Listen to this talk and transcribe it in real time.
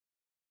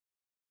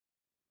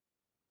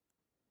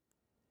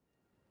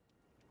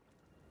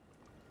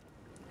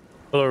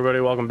Hello everybody,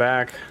 welcome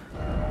back.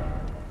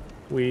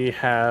 We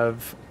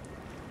have...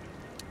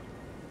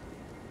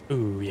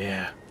 Ooh,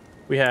 yeah.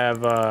 We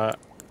have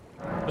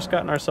just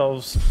gotten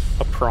ourselves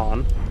a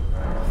prawn.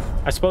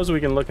 I suppose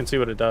we can look and see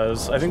what it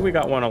does. I think we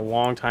got one a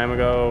long time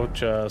ago,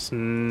 just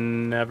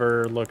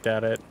never looked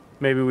at it.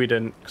 Maybe we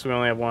didn't, because we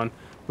only have one.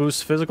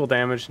 Boosts physical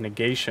damage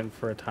negation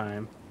for a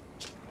time.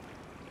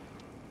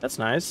 That's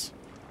nice.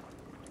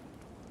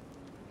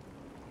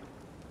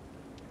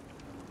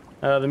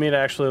 The meat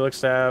actually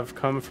looks to have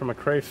come from a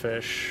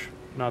crayfish.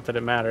 Not that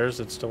it matters,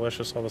 it's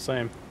delicious all the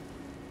same.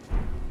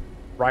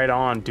 Right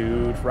on,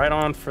 dude. Right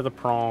on for the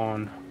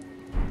prawn.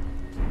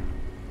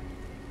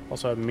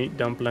 Also have meat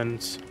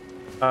dumplings.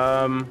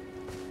 I don't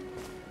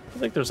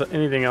think there's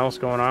anything else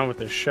going on with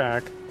this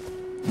shack.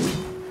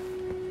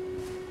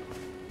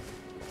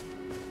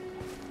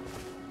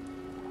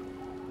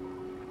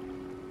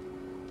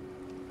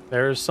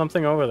 There's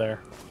something over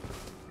there.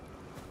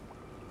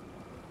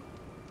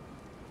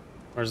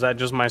 Or is that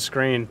just my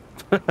screen?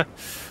 We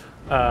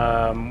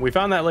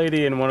found that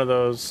lady in one of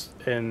those,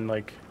 in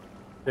like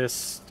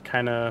this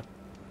kind of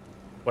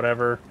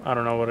whatever. I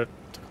don't know what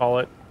to call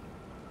it.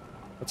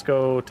 Let's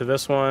go to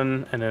this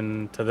one, and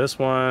then to this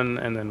one,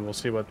 and then we'll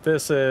see what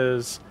this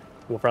is.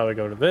 We'll probably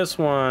go to this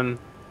one,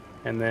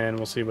 and then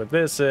we'll see what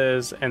this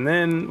is, and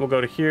then we'll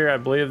go to here. I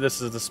believe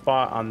this is the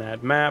spot on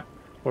that map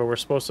where we're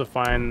supposed to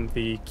find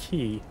the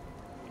key.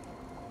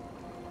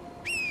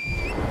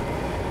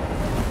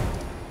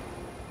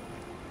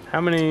 How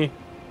many...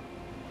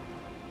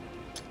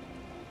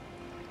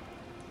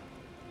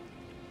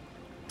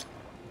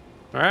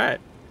 All right.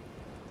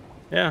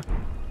 Yeah,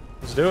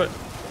 let's do it.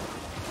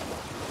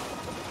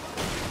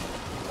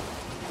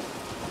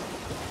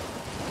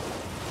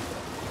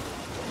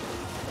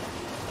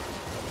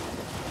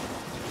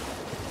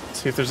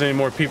 See if there's any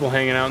more people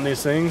hanging out in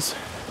these things.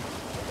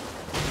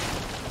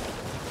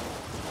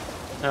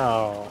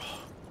 Oh.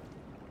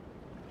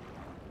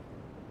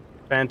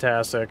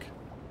 Fantastic.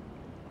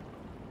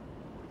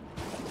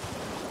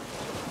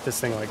 This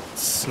thing like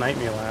sniped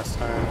me last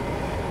time.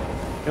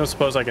 You don't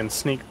suppose I can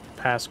sneak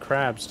past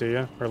crabs, do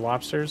you? Or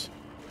lobsters?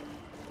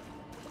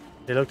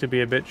 They look to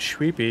be a bit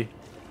sweepy.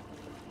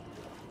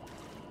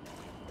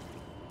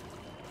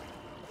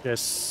 You guys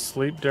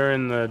sleep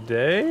during the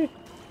day?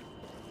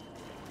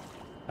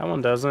 That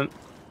one doesn't.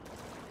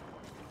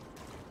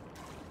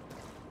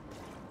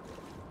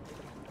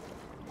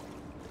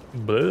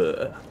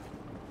 Bleh.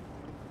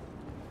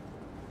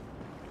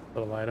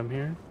 Little item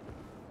here.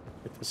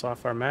 Get this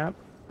off our map.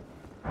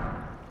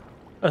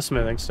 A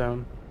smithing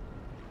stone.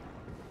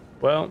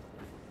 Well.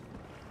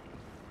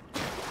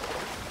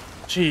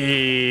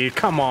 Gee,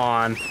 come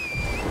on.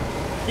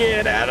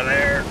 Get out of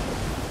there.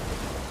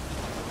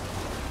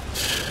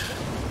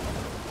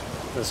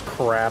 This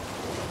crap.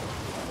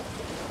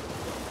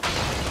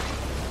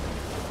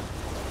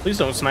 Please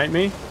don't snipe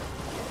me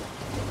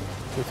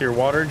with your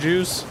water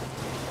juice.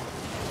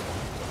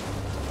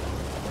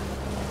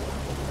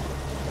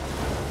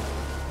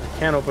 I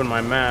can't open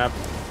my map.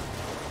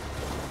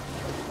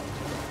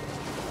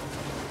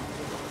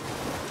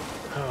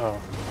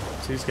 Oh,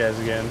 it's these guys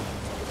again.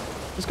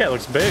 This guy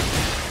looks big.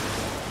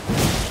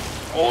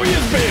 Oh, he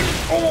is big.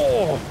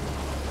 Oh,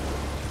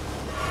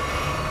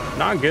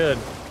 not good.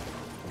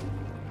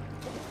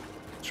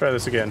 Let's try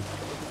this again.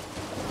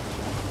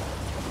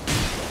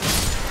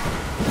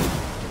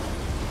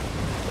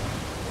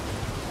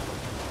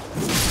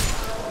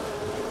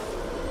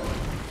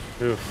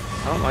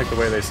 Oof, I don't like the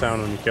way they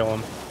sound when you kill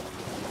them.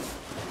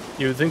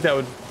 You would think that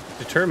would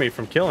deter me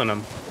from killing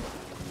them.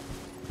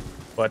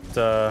 But,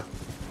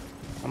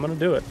 I'm gonna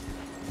do it.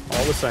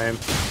 All the same.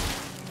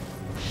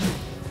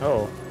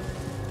 Oh.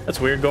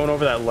 That's weird, going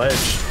over that ledge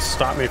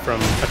stopped me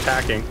from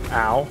attacking.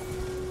 Ow.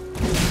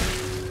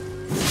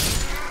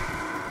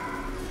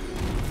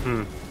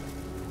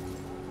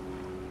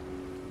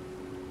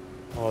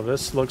 Oh,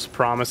 this looks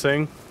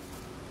promising.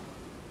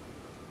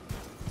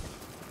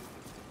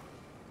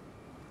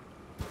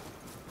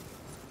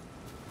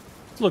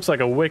 Looks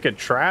like a wicked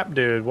trap,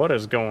 dude. What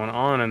is going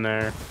on in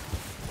there?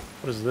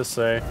 What does this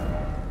say?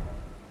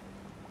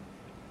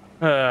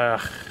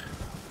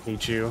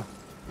 Hate you.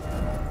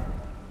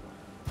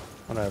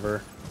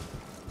 Whatever.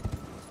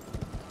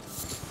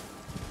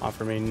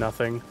 Offer me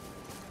nothing.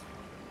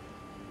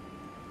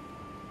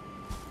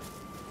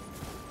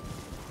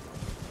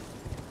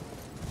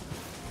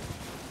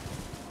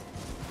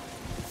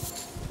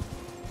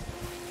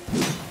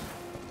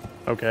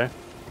 Okay.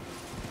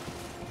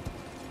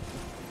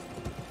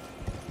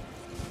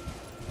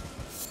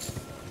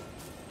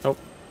 Oh,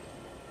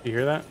 you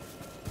hear that?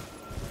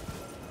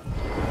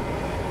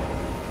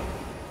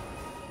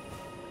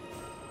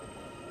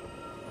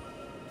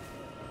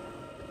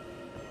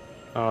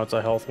 Oh, it's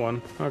a health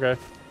one. Okay.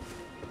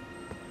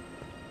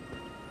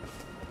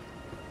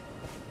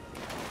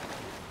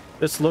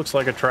 This looks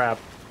like a trap.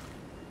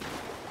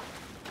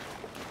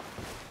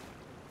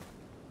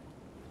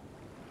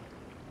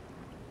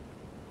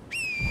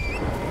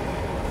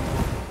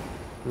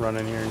 Run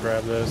in here and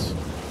grab this.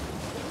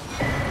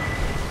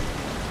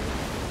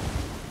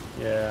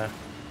 Yeah.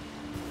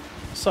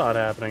 Saw it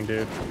happening,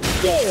 dude.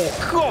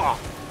 Oh, God.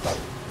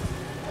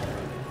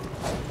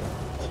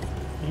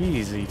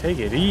 Easy. Take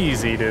it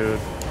easy, dude.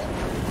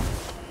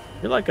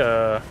 You're like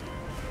a...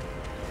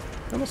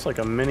 almost like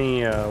a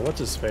mini, what's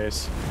his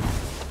face?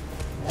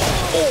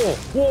 Oh!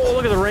 Whoa,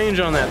 look at the range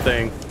on that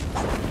thing.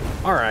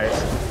 Alright.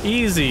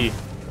 Easy.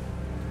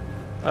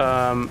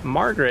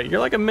 Margaret. You're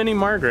like a mini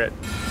Margaret.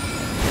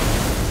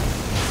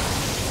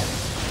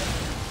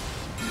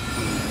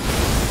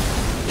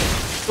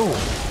 Ooh.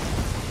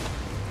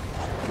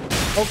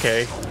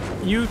 Okay.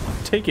 You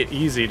take it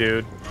easy,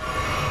 dude.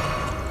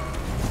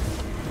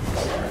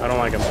 I don't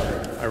like him.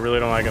 I really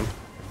don't like him.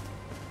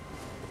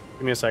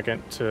 Give me a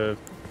second to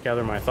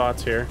gather my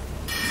thoughts here.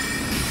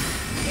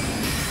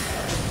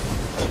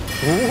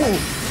 Ooh.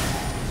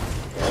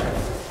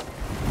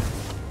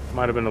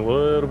 Might have been a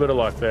little bit of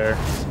luck there.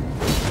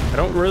 I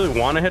don't really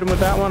want to hit him with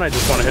that one. I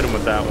just want to hit him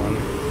with that one.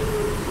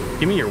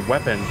 Give me your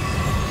weapon.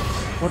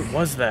 What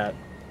was that?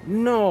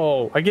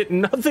 No, I get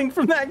nothing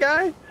from that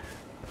guy?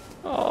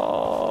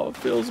 Oh,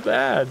 feels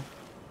bad.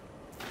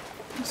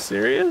 You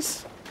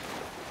serious?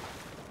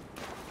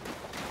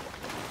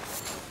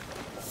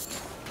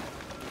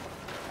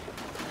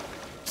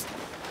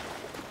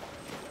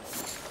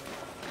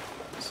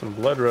 Some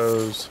blood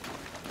rose.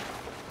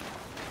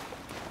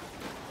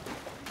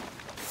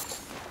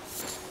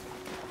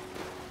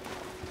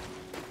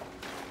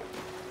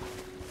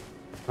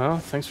 Well,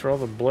 thanks for all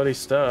the bloody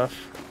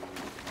stuff.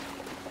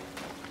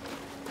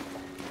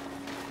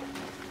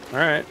 All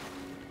right.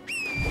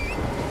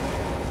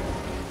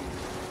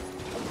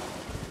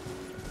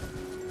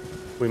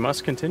 We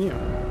must continue.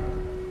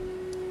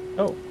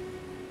 Oh,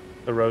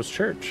 the Rose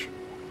Church.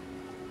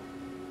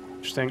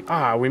 Interesting.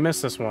 Ah, we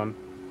missed this one.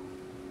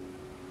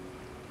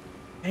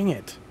 Dang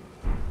it.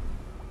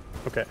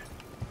 Okay,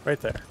 right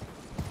there.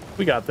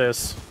 We got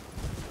this.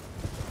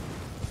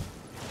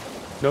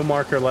 No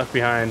marker left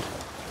behind.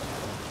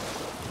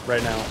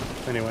 Right now,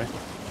 anyway.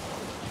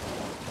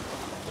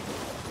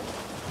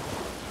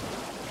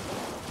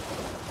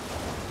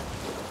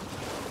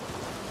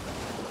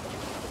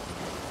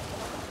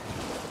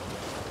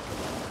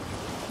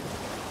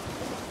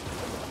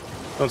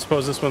 Don't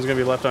suppose this one's gonna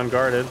be left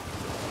unguarded.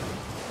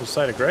 The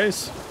site of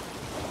grace.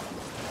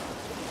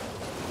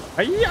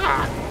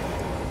 Hi-ya!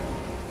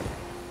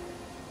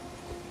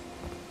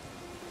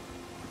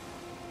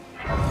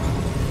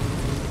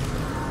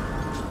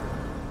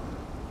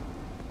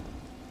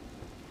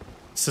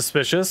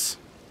 Suspicious.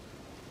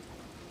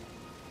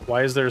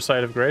 Why is there a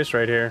site of grace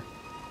right here?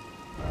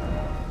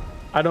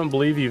 I don't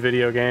believe you,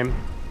 video game.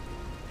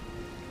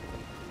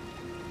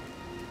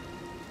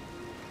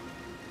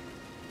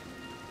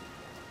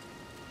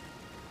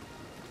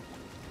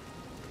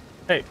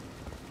 Hey.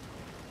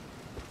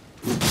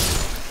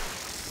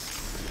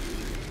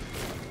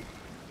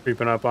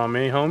 Creeping up on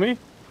me, homie.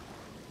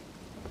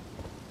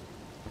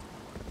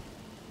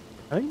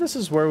 I think this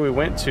is where we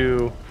went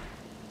to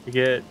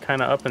get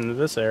kind of up into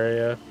this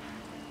area.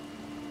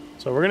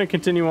 So we're going to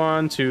continue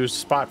on to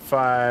spot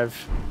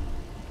 5.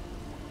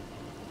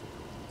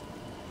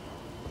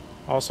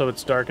 Also,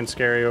 it's dark and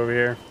scary over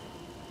here.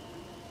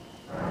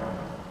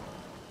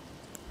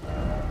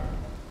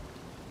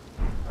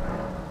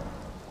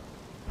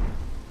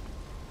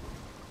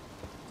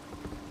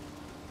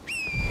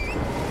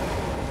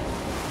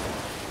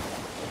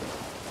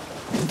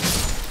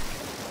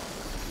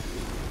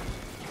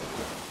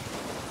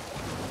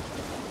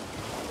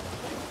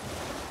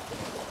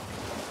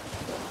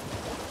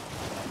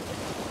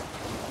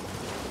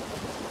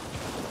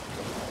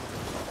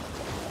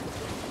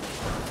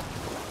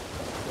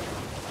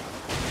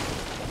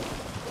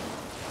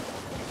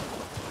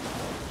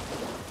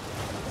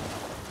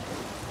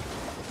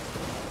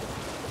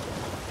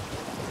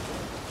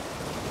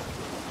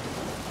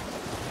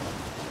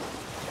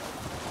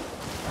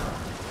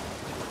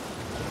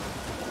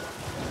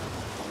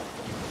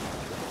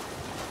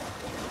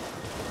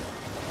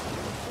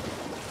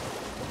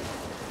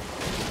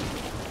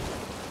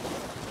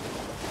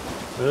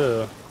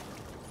 Ugh.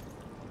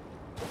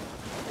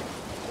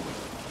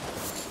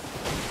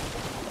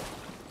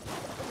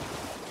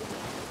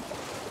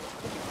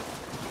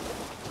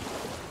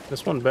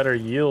 This one better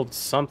yield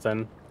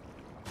something.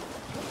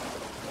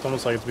 It's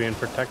almost like it's being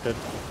protected.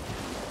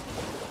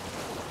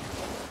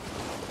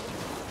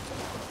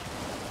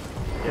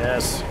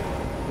 Yes.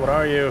 What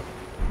are you?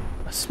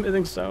 A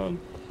smithing stone.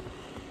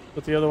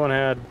 What the other one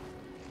had.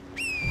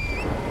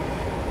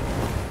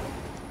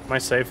 Am I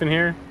safe in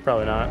here?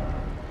 Probably not.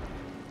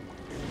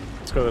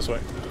 Let's go this way.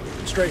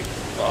 Straight.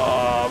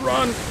 Oh,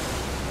 run!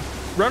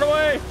 Run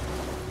away!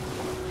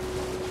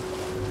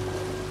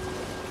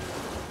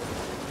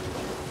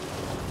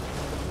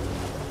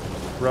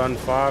 Run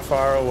far,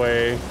 far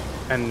away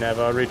and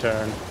never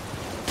return.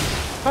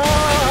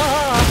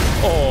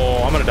 Ah!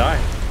 Oh, I'm gonna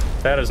die.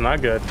 That is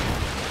not good.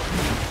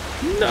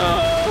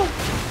 No!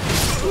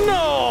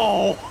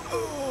 No!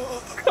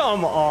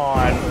 Come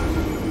on!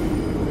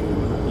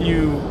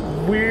 You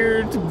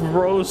weird,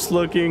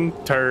 gross-looking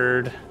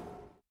turd.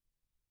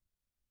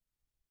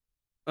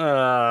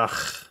 Ugh.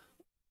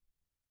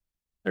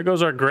 There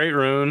goes our great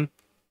rune.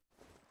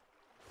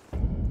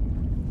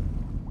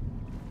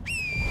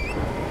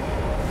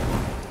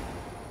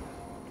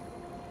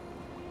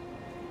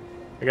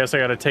 I guess I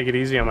gotta take it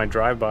easy on my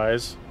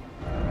drive-bys.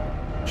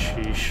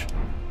 Sheesh.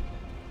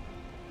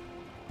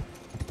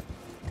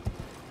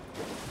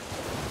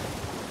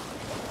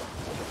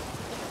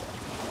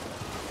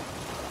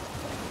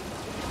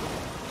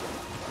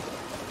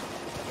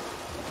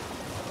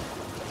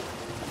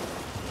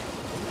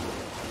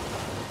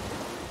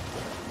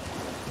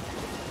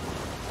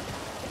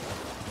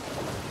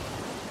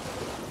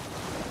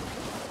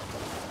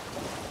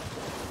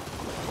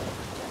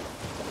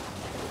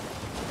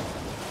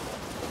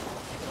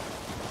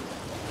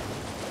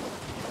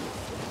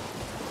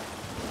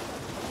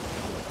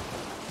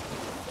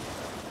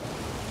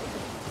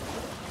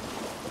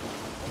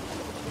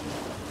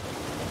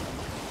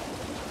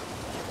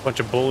 Bunch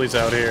of bullies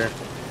out here.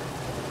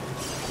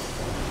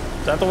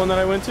 Is that the one that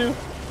I went to? I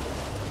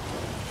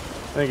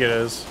think it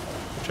is.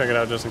 Check it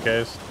out just in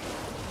case.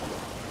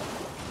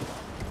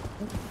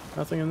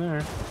 Nothing in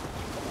there.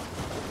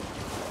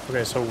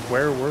 Okay, so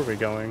where were we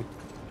going?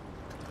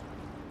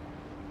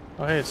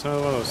 Oh, hey, it's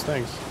another one of those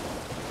things.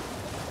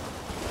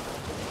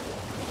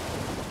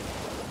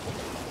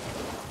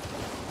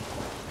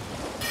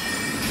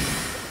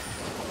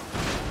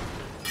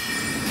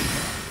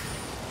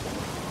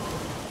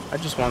 I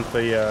just want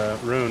the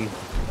rune.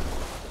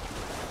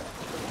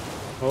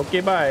 Okay,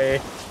 bye.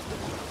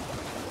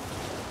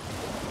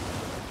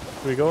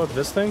 Do we go up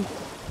this thing?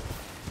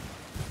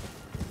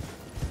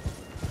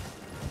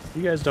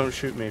 You guys don't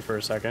shoot me for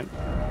a second.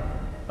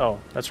 Oh,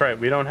 that's right.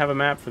 We don't have a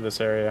map for this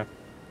area.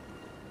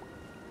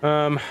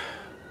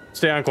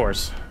 Stay on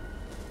course.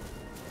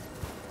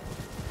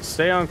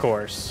 Stay on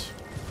course.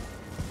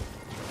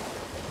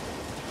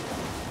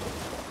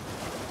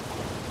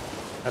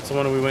 That's the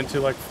one we went to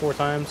like 4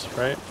 times,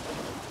 right?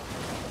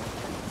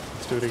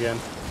 Let's do it again.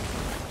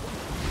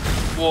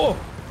 Whoa!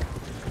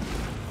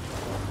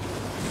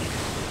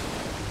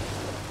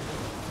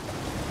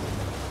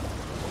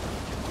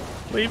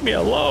 Leave me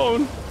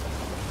alone!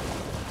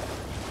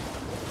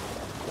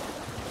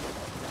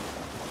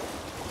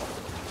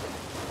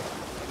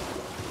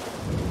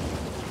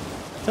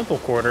 Temple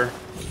quarter.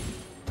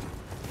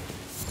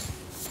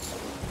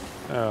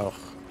 Oh.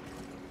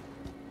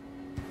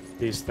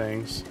 These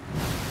things.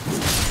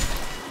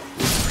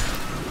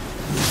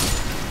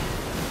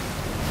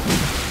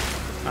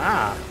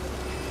 Ah!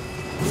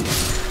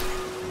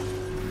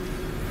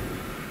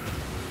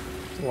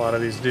 There's a lot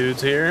of these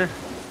dudes here.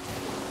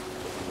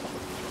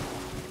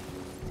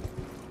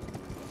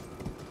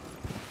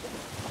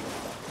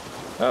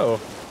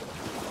 Oh.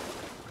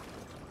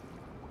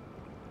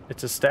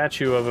 It's a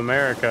statue of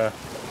America.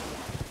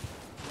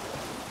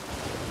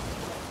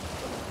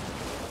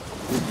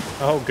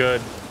 Oh,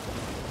 good.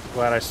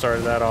 Glad I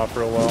started that off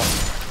real well.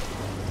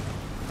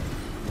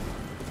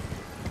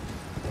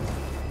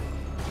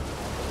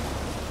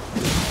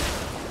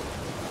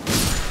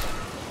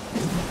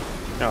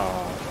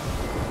 Oh.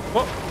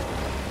 Whoa.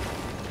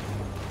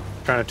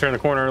 Trying to turn the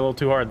corner a little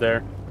too hard there.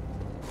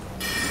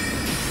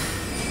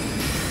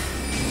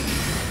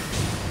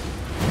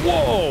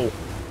 Whoa!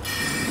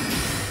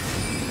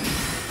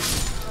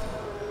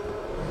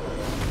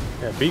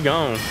 Yeah, be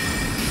gone.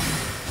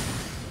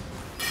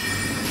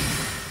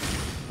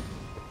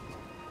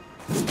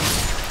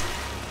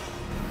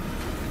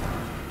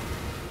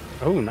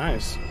 Oh,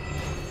 nice.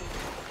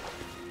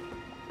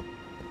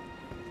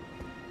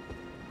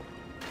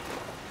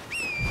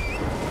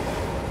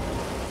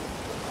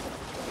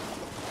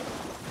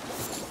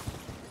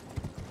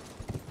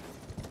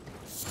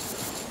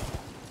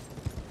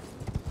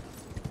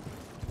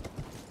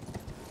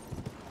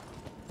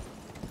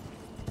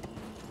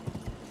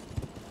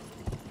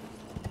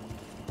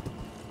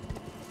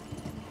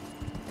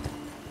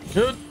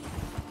 Good.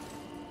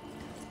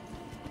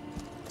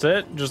 That's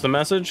it? Just a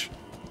message?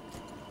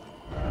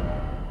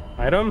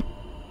 Item?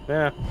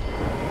 Yeah.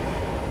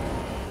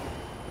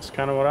 That's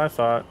kind of what I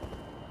thought.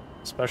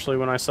 Especially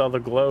when I saw the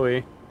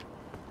glowy.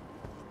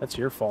 That's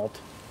your fault.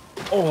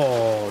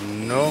 Oh,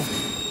 no.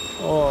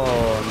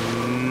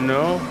 Oh,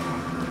 no.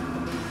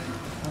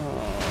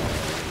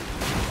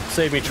 Oh.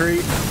 Save me,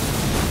 tree.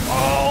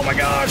 Oh, my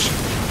gosh.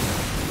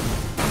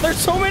 There's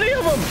so many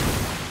of them.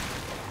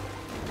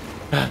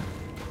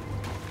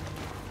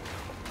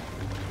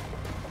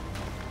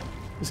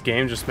 This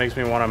game just makes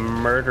me want to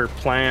murder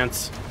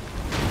plants.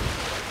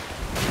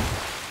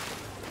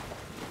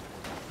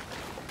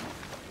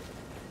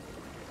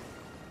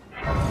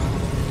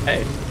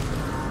 Hey,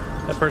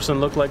 that person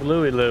looked like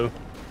Louie Lou.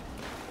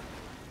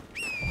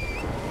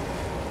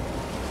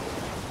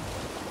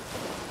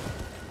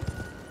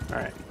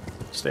 Alright,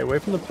 stay away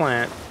from the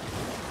plant.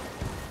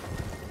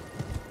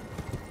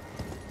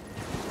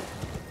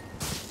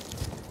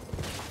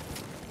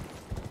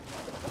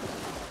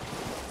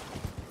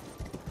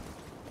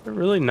 There's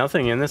really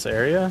nothing in this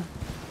area?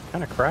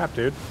 Kind of crap,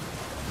 dude.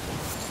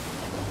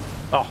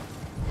 Oh.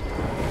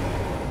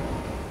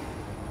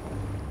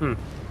 Hmm.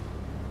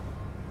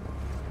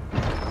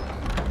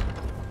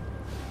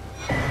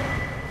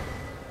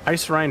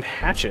 Ice rind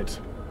hatchet.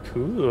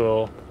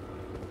 Cool.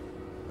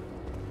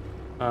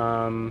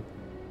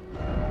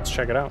 Let's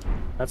check it out.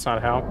 That's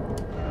not how.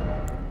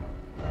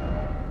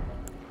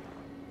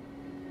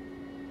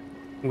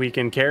 We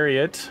can carry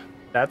it.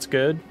 That's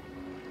good.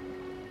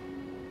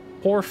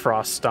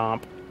 Hoarfrost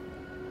stomp.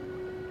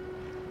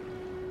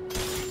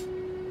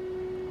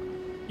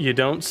 You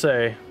don't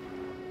say.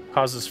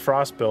 Causes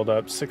frost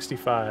buildup.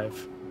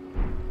 65.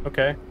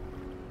 Okay.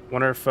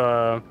 Wonder if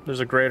there's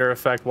a greater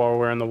effect while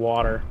we're in the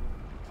water.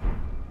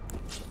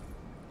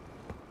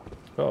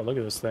 Oh, look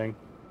at this thing.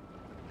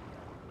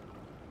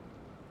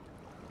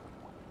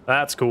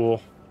 That's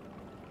cool.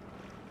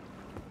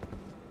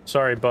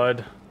 Sorry,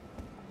 bud.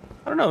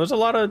 I don't know. There's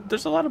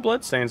a lot of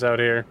bloodstains out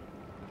here.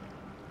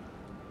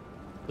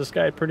 This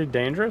guy pretty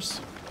dangerous?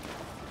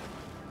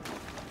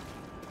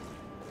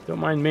 Don't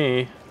mind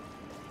me.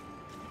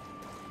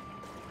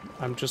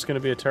 I'm just gonna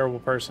be a terrible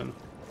person.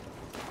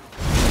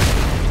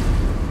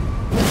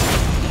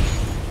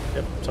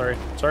 Yep.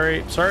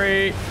 Sorry.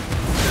 Sorry.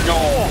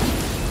 Oh,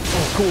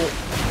 oh, cool.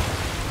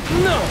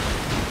 No.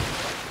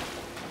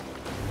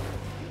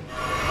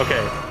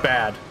 Okay,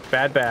 bad.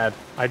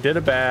 I did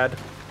a bad.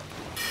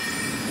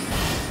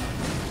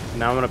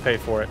 Now I'm gonna pay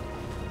for it.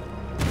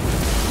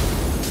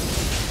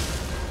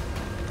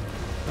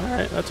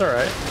 Alright, that's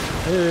alright.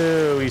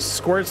 Ew, he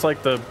squirts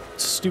like the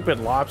stupid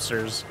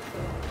lobsters.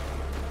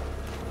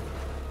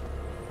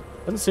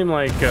 Doesn't seem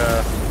like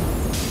a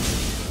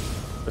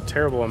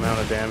terrible amount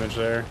of damage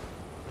there.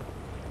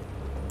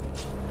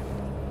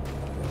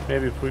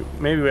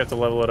 Maybe we have to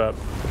level it up.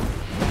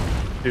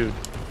 Dude,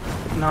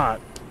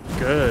 not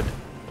good.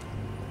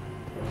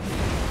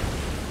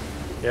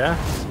 Yeah?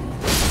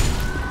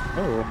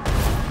 Oh.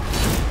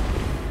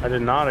 I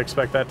did not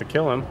expect that to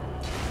kill him.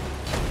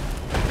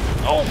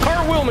 Oh,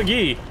 Cartwheel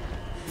McGee!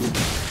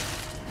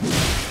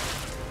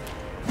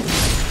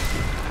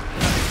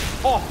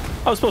 Oh,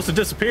 I was supposed to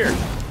disappear.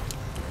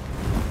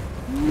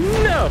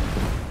 No!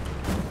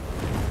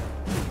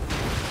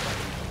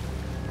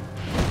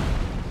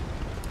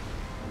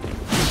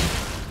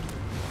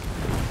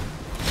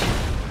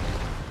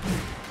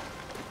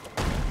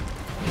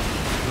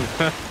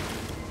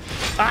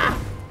 Ah!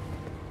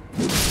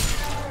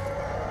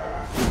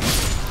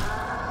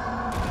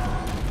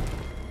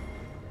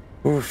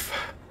 Oof.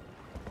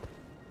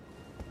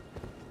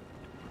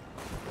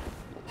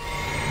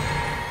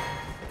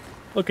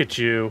 Look at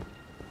you.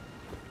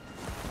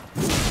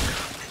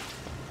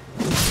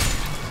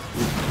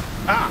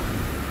 Ah!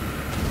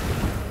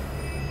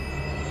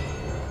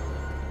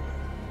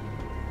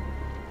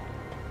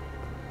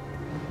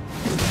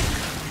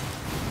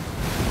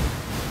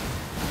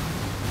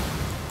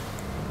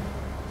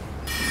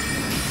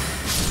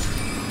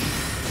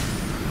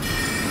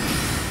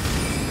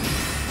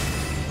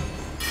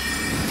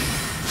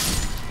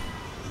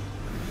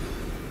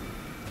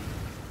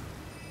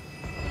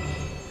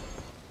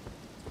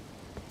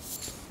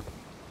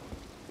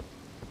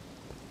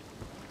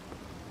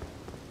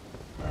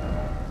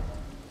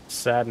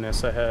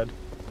 Sadness ahead.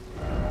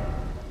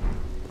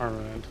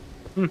 Armament.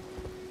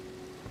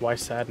 Why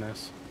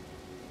sadness?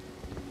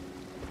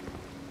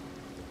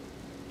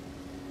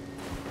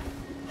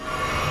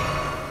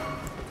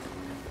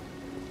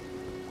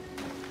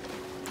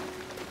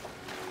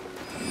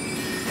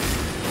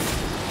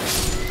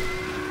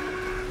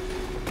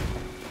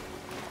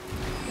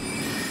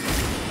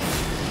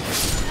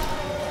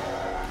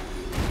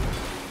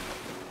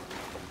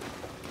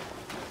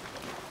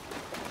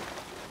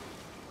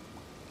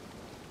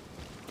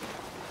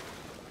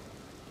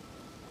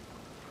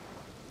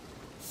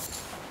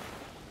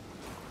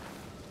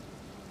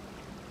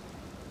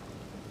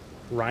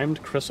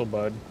 Rhymed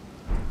Chryssalbud.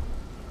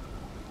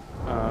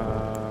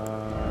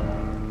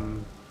 I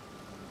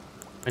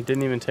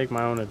didn't even take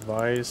my own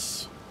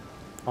advice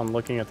on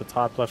looking at the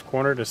top left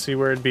corner to see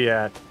where it'd be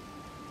at.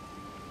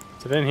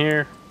 Is it in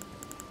here?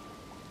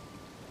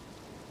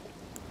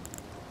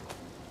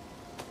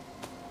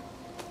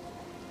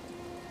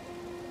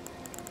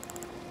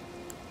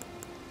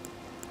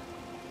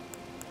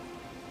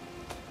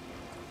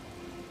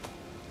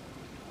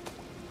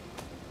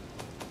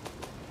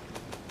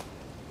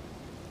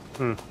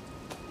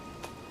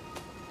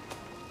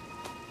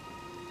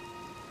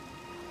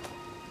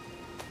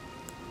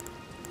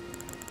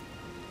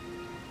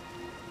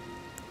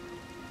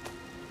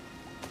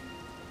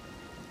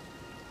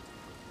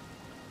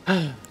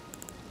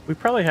 We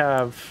probably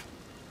have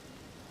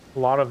a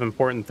lot of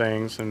important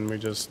things and we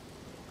just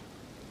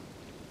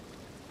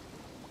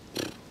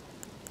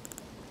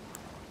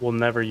we'll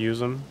never use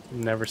them,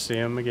 never see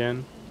them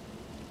again.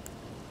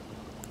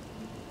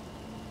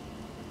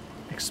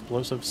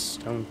 Explosive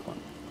stone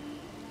clump.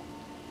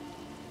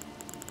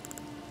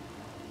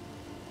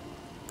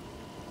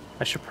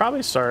 I should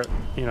probably start,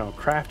 you know,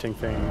 crafting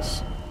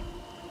things.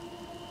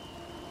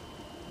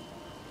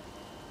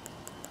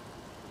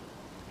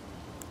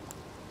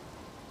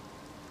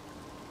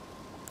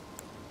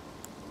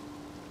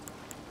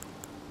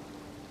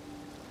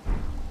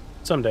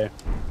 Someday.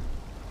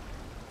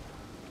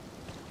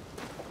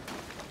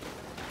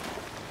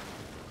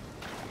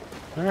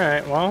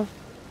 Alright, well.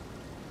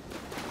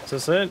 Is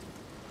this it?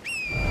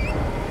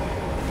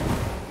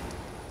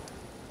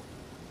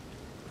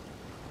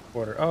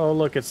 Quarter. Oh,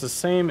 look, it's the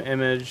same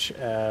image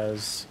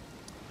as...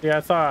 Yeah,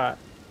 I thought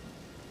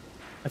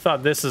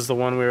this is the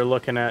one we were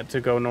looking at to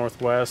go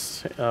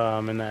northwest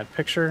in that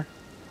picture,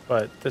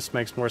 but this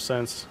makes more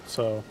sense,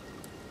 so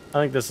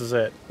I think this is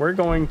it. We're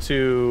gonna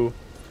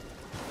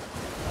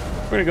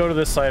go to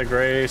this side of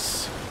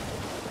Grace.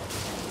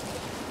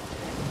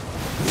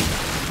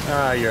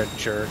 Ah, you're a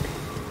jerk.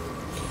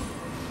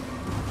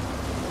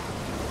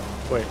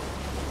 Wait.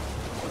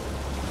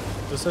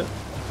 Is this it?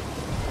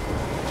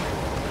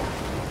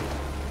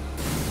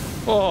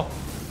 Oh!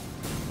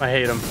 I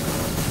hate him.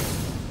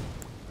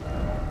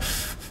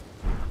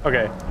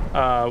 Okay,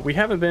 we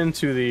haven't been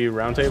to the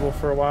round table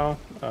for a while.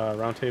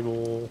 Round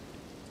table...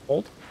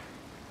 Hold?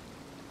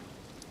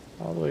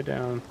 All the way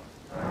down.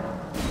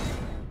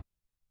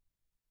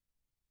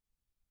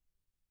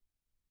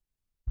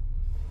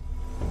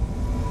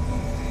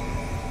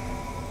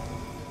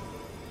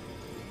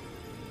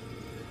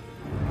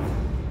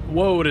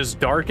 Whoa, it is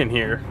dark in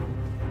here.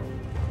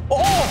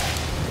 Oh!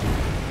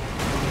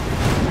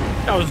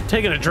 I was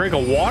taking a drink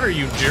of water,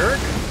 you jerk.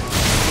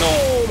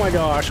 Oh my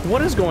gosh,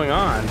 what is going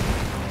on?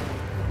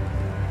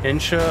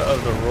 Incha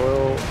of the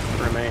royal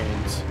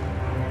remains.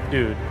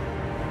 Dude,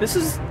 this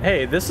is...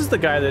 Hey, this is the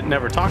guy that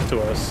never talked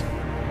to us.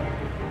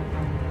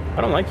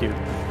 I don't like you.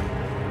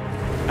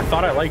 I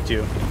thought I liked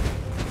you.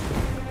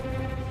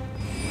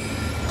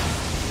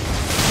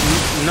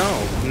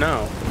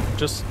 No.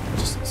 Just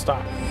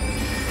stop.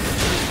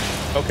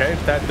 Okay,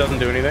 that doesn't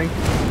do anything.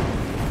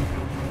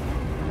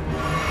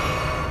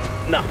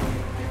 No.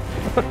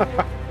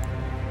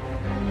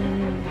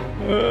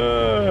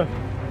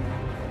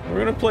 We're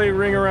gonna play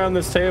ring around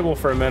this table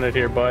for a minute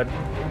here, bud.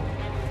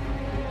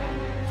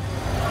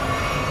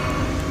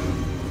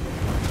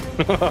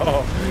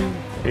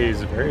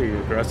 He's very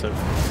aggressive.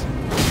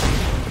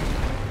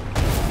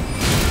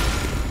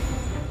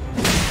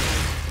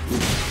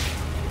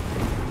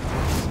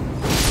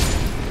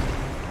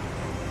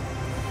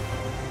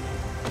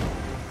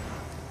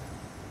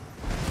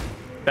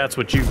 That's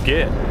what you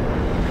get,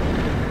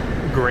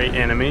 great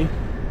enemy.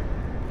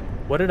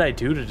 What did I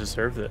do to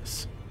deserve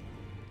this?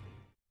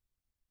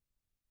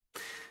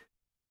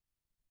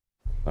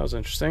 That was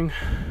interesting.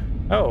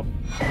 Oh,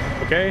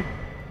 okay.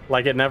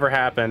 Like it never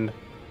happened.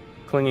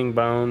 Clinging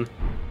bone.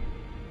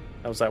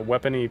 That was that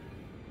weapon he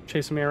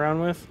chasing me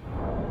around with.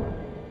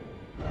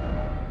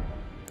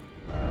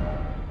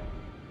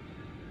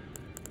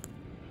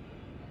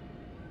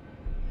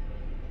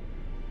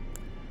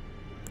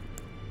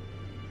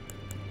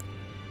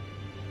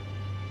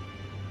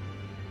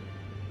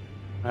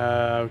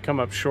 We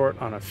come up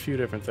short on a few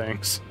different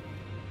things.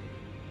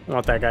 I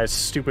want that guy's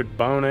stupid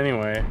bone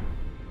anyway.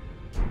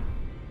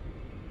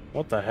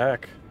 What the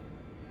heck?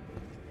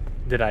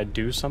 Did I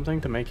do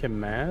something to make him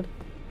mad?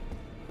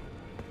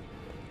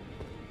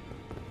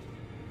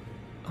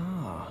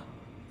 Ah,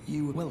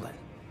 you... Well then.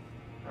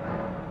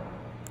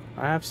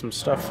 I have some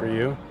stuff for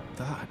you.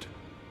 That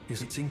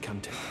is its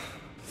incantation.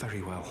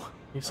 Very well.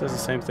 He says the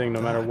same thing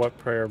no matter what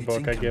prayer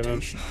book I give him.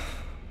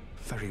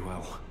 Very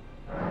well.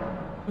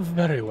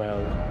 Very well.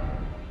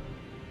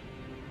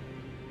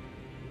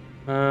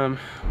 We're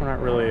not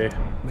really...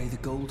 May the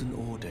Golden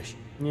Order...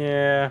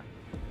 Yeah.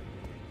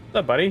 What's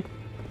up, buddy?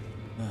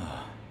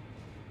 Ah,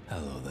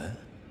 hello there.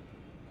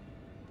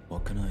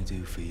 What can I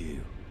do for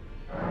you?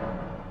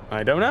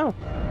 I don't know.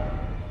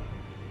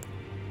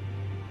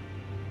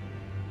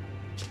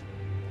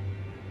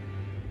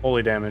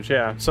 Holy damage,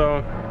 yeah.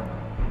 So,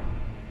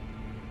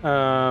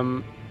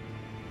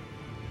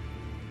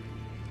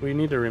 we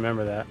need to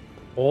remember that.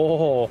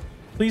 Oh,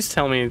 please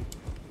tell me.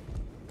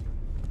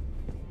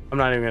 I'm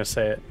not even gonna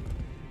say it.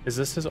 Is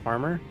this his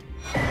armor?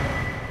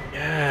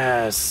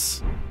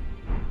 Yes.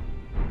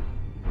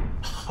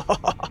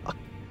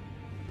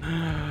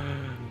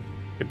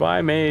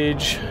 Goodbye,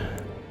 mage.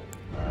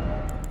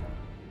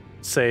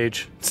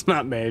 Sage. It's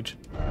not mage.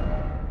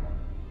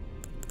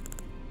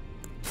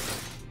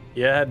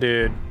 Yeah,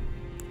 dude.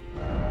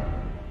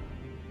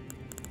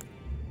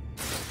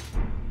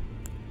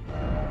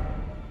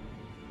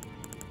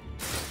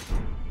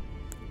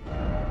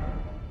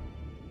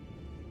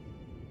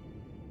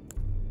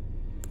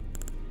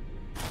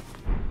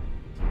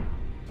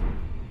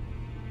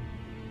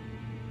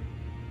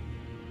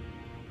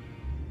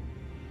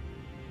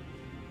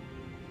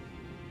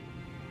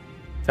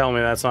 Tell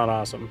me that's not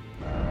awesome.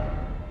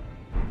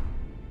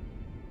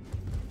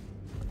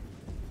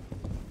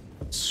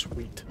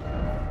 Sweet.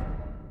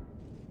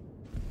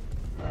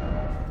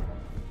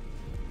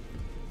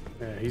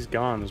 Yeah, he's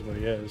gone is what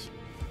he is.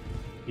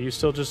 Are you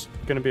still just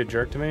gonna be a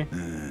jerk to me?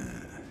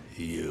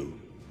 You.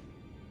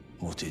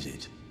 What is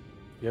it?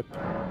 Yep.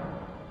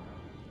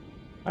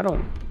 I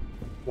don't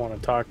want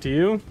to talk to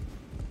you.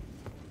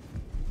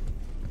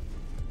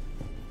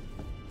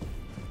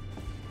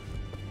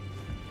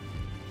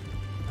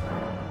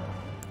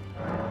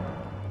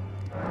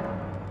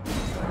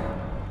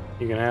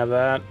 You can have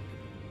that.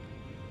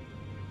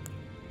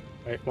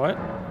 Wait, what?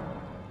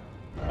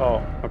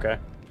 Oh, okay.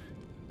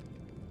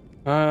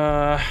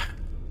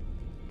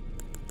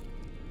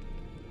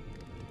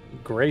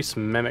 Grace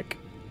Mimic.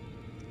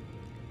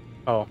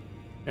 Oh,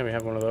 yeah, we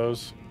have one of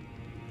those.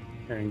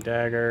 Carrying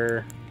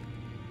dagger.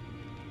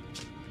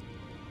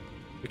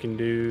 We can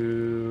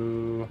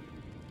do...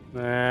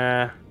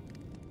 Nah.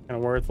 Kind of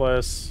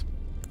worthless.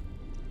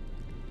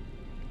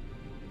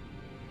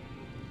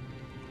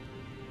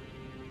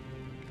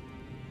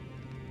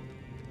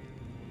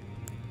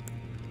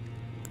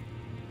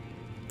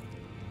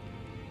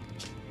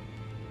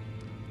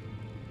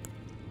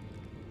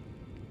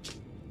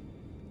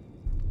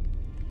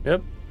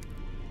 Yep.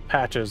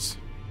 Patches.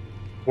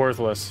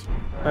 Worthless.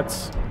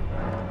 That's...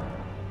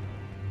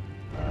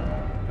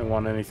 I don't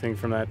want anything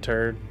from that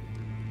turd.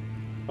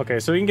 Okay,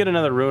 so we can get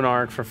another rune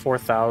arc for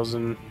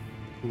 4,000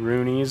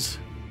 runies.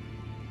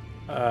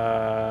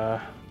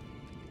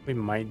 We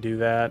might do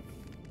that.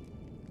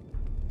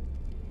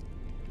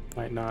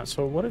 Might not.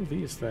 So what are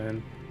these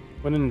then?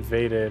 When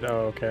invaded.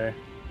 Oh, okay.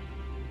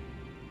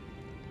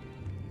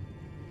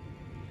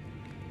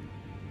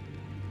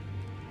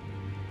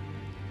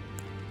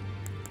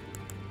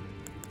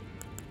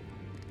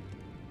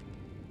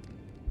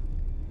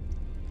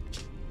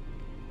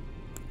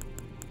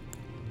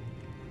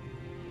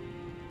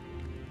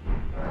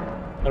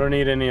 I don't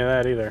need any of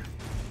that either.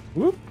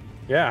 Whoop.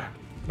 Yeah.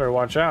 Better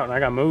watch out. I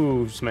got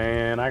moves,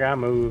 man. I got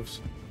moves.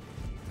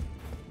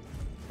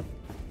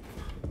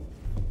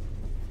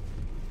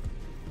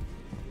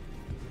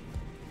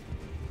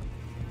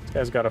 This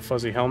guy's got a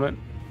fuzzy helmet.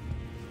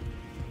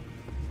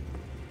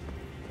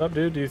 What's up,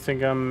 dude? Do you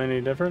think I'm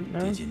any different now?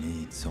 Did you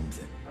need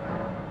something?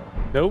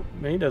 Nope.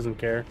 He doesn't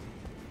care.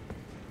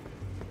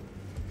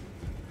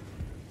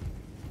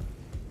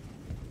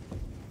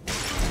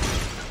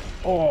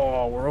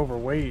 Oh, we're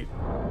overweight.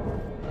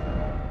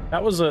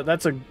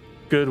 That's a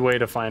good way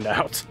to find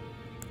out.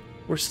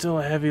 We're still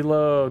a heavy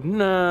load.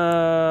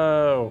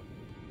 No.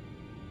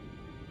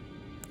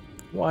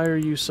 Why are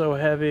you so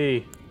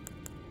heavy?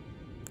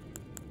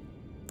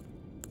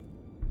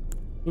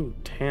 Ooh,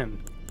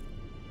 10.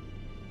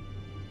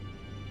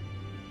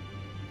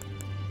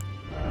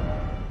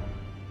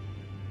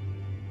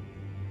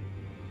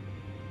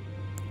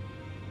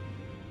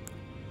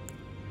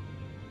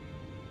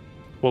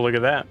 Well, look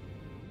at that.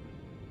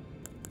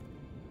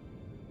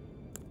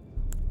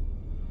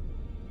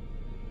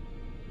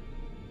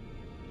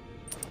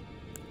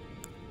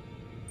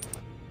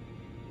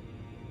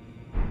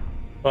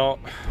 Well,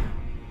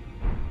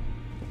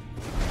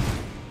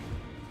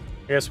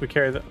 I guess we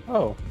carry the...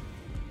 Oh.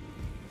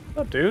 What's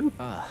up, dude?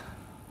 Ah,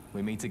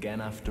 we meet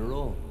again after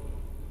all.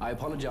 I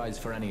apologize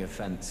for any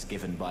offense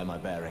given by my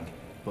bearing,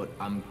 but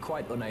I'm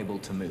quite unable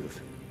to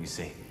move, you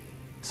see.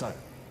 So,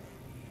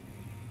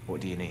 what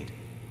do you need?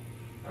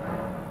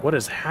 What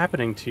is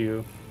happening to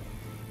you?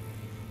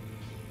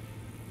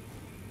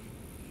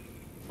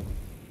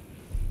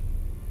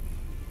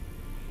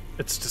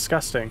 It's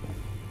disgusting.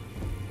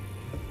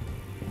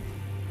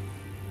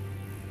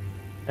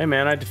 Hey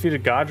man, I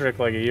defeated Godric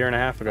like a year and a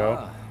half ago.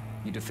 Ah,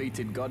 you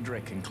defeated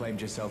Godric and claimed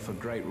yourself a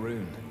great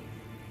rune.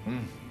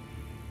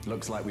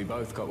 Looks like we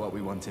both got what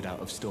we wanted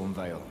out of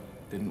Stormvale,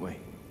 didn't we?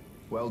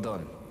 Well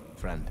done,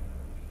 friend.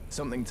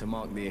 Something to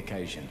mark the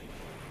occasion.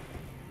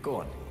 Go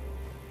on,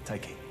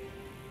 take it.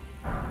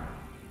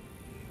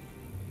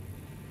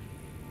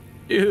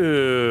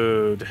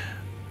 Dude,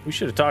 we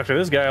should have talked to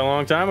this guy a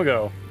long time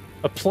ago.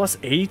 A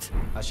 +8?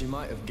 As you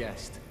might have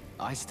guessed,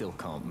 I still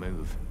can't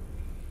move.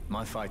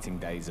 My fighting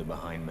days are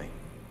behind me.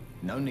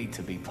 No need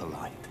to be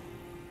polite.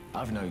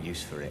 I've no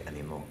use for it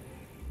anymore.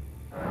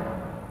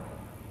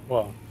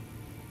 Well,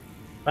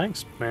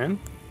 thanks, man.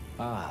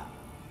 Ah,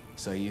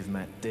 so you've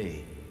met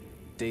Dee.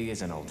 Dee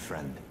is an old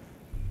friend.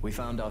 We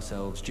found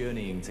ourselves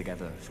journeying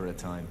together for a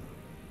time,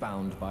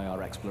 bound by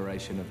our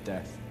exploration of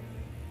death.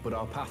 But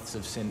our paths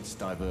have since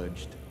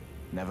diverged,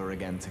 never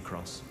again to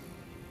cross.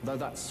 Though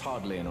that's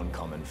hardly an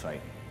uncommon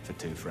fate for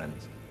two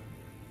friends.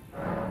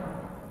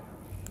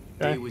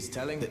 Okay. He was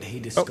telling that he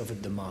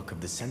discovered the mark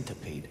of the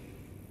centipede.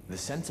 The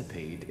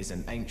centipede is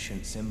an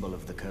ancient symbol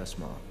of the curse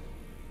mark.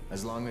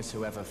 As long as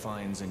whoever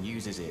finds and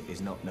uses it is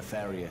not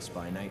nefarious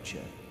by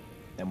nature,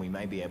 then we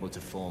may be able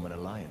to form an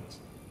alliance.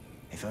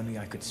 If only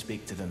I could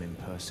speak to them in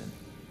person.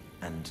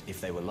 And if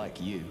they were like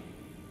you,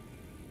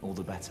 all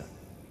the better.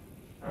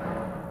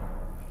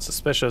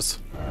 Suspicious.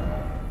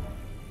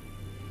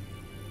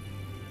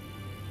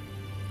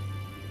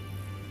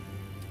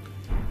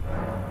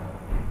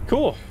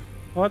 Cool.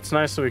 Well, that's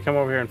nice that we come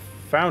over here and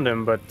found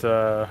him, but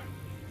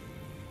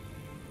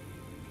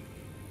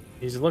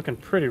he's looking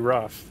pretty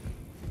rough.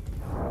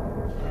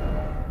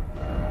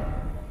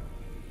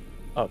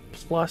 A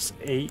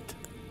 +8.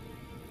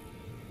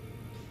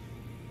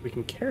 We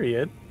can carry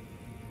it.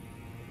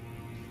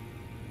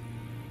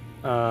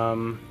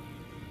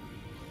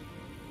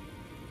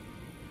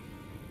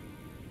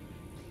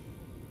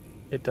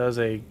 It does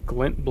a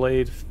glint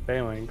blade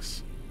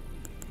phalanx.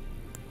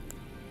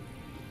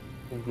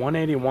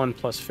 181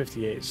 plus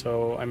 58.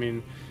 So, I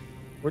mean,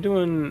 we're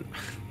doing...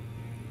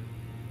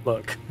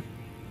 Look.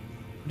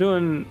 We're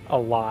doing a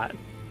lot.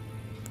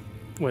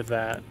 with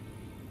that.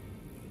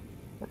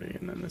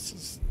 And then this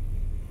is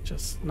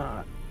just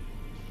not.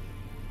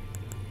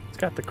 It's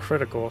got the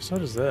critical, so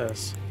does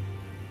this.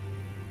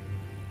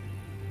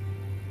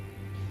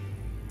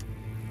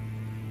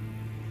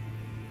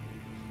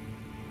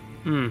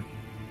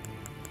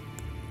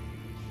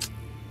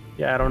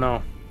 Yeah, I don't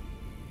know.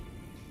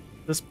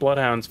 This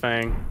Bloodhound's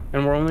Fang,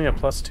 and we're only a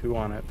 +2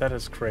 on it. That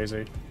is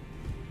crazy.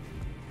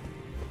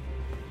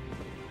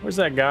 Where's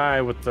that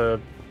guy with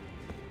the...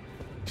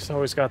 He's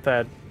always got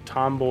that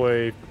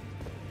tomboy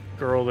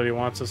girl that he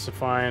wants us to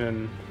find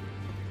and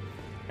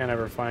can't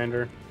ever find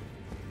her.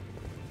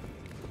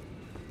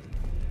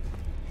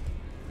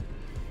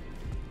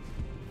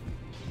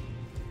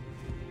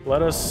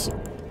 Let us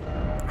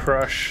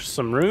crush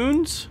some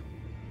runes.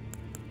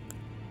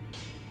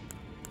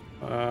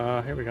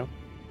 Here we go.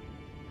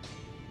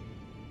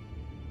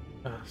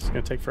 It's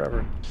gonna take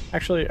forever.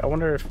 Actually, I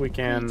wonder if we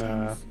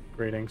can,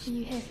 greetings. Are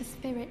you here for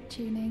spirit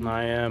tuning?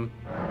 I am.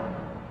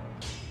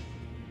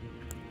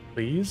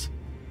 Please?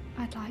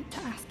 I'd like to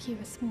ask you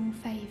a small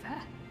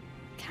favor.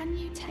 Can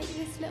you take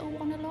this little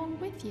one along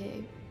with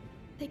you?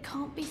 They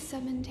can't be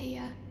summoned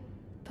here,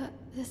 but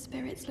the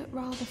spirits look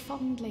rather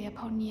fondly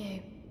upon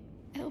you.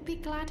 It'll be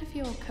glad of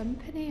your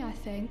company, I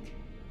think,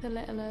 the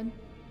little one.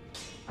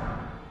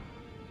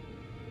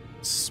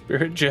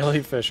 Spirit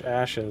jellyfish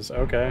ashes.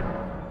 Okay.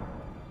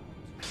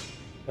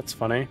 That's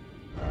funny.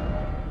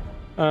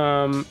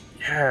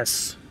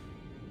 Yes.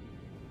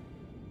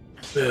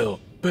 Bill.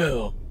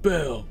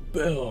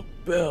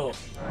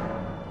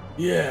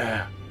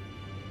 Yeah.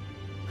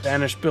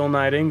 Banish Bill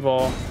Knight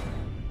Ingval.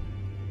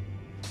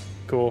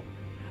 Cool.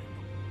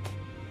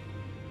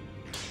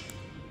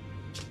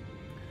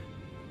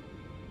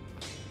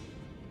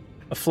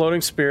 A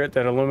floating spirit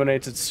that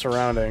illuminates its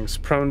surroundings,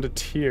 prone to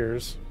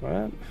tears.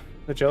 What?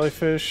 The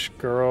jellyfish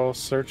girl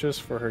searches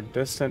for her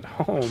distant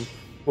home,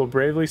 will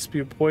bravely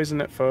spew poison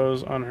at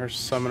foes on her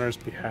summoner's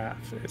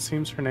behalf. It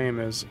seems her name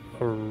is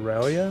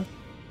Aurelia?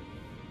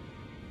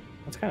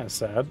 That's kind of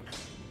sad.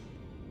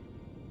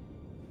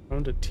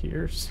 Prone to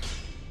tears?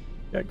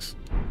 Yikes.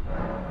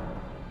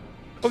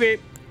 Okay.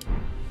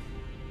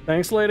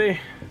 Thanks, lady.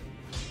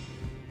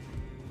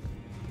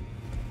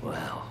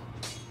 Well,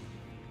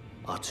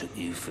 I took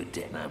you for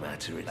dead no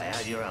matter if they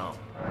had your arm.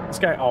 This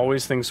guy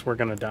always thinks we're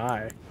gonna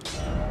die.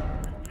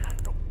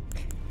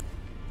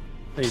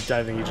 I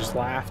think he just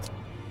laughed.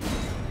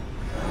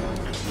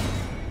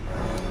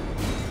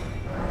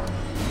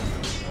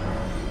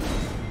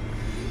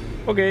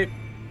 Okay.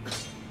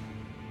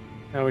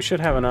 Now we should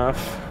have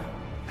enough.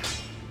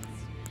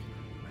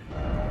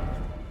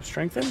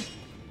 Strengthen?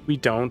 We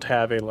don't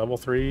have a level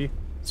 3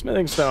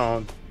 smithing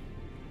stone.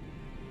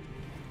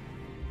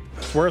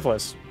 It's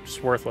worthless.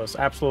 Just worthless.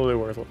 Absolutely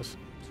worthless.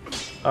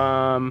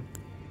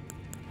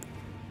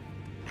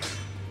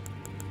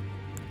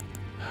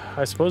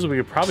 I suppose we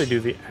could probably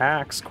do the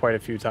axe quite a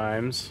few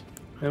times.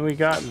 And we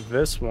got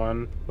this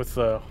one with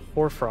the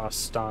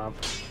Hoarfrost Stomp.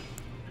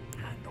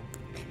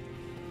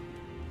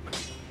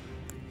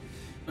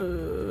 And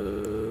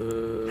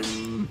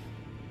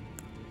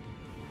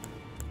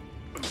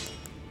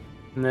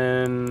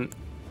then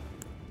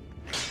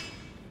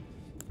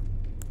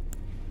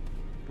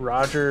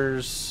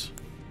Roger's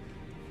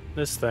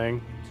this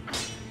thing.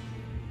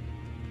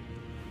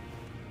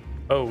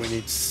 Oh, we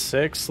need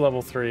 6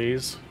 level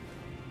 3s.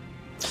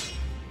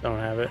 Don't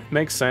have it.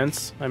 Makes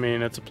sense. I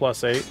mean, it's a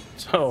 +8,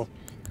 so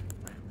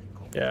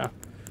yeah.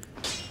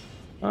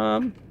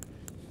 I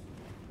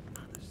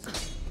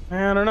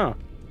don't know.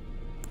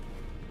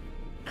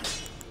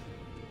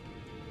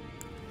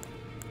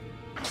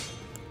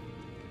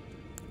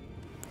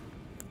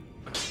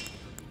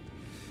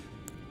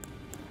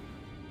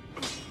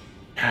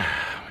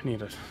 We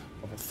need a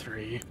level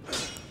 3.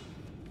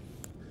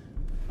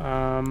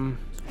 I'm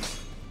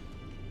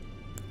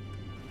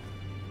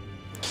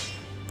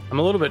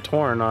a little bit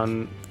torn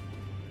on...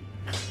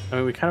 I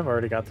mean, we kind of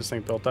already got this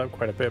thing built up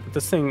quite a bit, but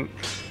this thing...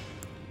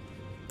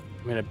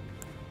 I mean, it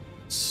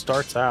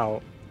starts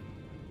out...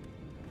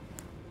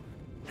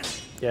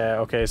 Yeah,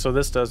 okay, so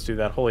this does do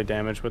that holy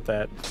damage with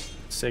that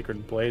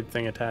sacred blade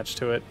thing attached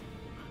to it.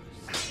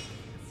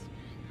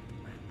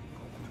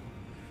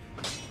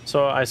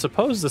 So I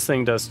suppose this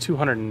thing does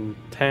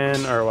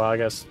 210, or well, I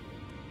guess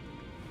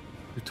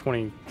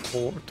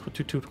 224,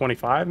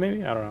 225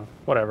 maybe? I don't know.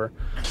 Whatever.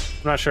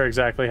 I'm not sure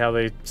exactly how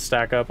they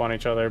stack up on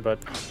each other, but...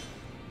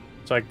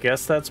 So I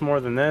guess that's more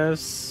than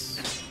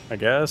this, I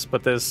guess,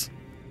 but this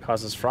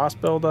causes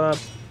frost buildup.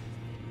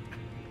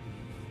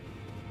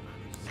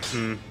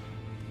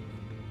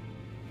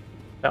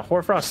 That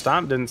Hoarfrost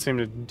Stomp didn't seem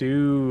to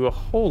do a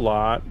whole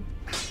lot.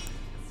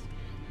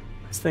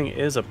 This thing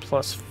is a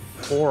 +4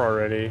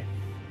 already.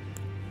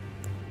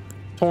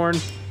 Torn.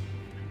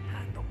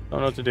 Don't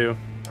know what to do.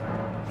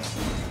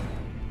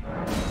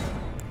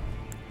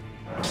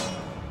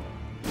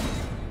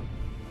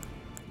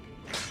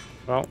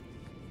 Well.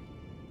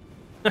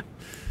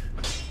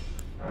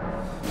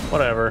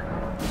 Whatever.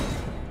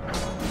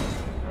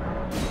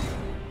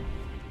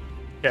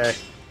 Okay.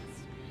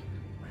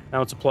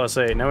 Now it's a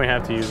 +8. Now we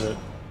have to use it.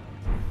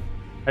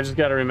 I just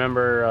gotta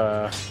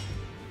remember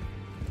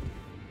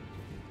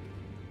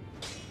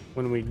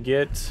when we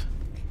get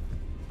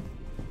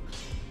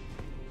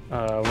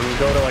when we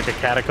go to like a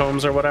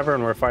catacombs or whatever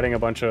and we're fighting a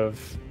bunch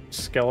of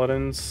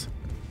skeletons,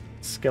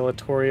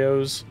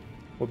 skeletorios,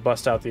 we'll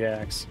bust out the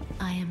axe.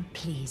 I am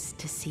pleased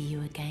to see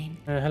you again.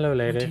 Hello,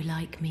 lady. Would you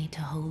like me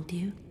to hold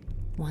you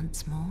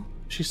once more?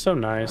 She's so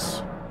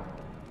nice.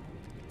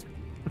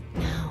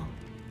 Now,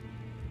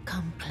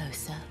 come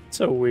closer.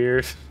 So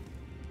weird.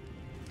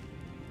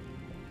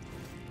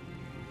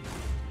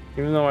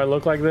 Even though I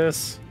look like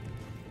this.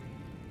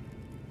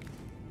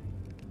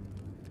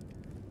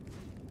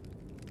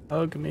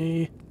 Hug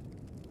me.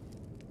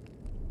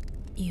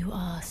 You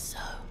are so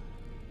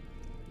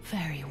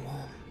very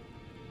warm.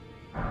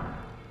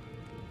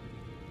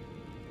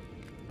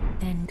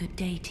 Then good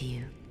day to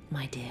you,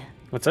 my dear.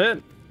 That's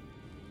it.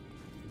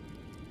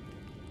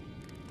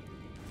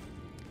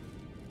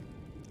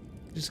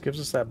 Just gives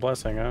us that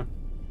blessing, huh?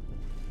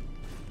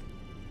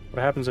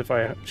 What happens if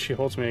she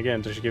holds me again?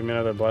 Does she give me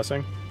another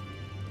blessing?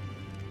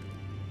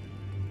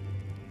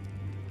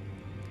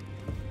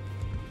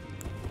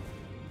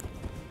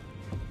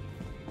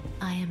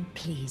 I am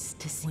pleased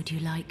to see. Would you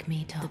like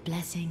me to? The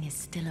blessing is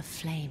still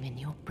aflame in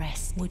your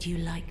breast. Would you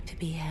like to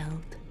be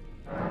held?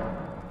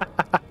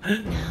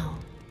 Now.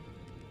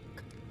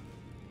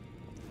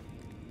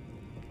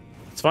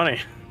 It's funny.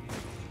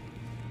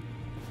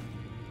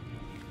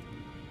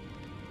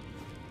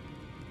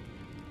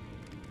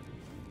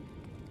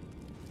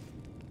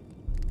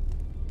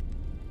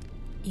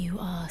 You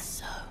are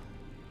so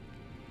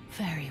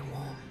very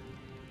warm.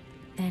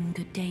 Then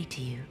good day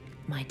to you,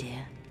 my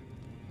dear.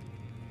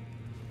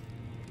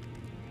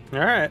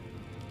 Alright.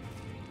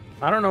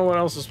 I don't know what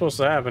else is supposed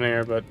to happen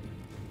here, but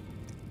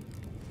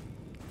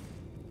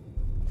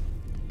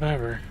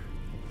whatever.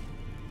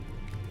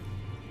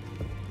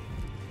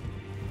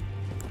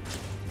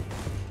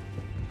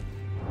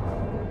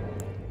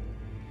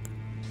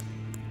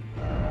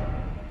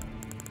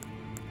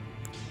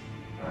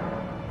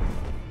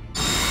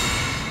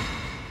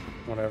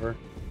 Whatever.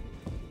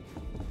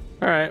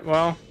 Alright,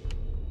 well,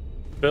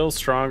 Bill's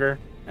stronger.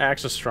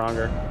 Axe is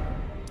stronger.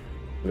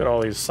 Look at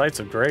all these sites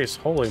of grace.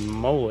 Holy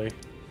moly.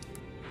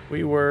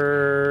 We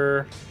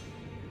were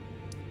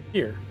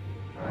here.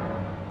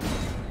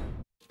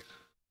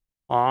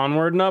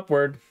 Onward and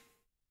upward.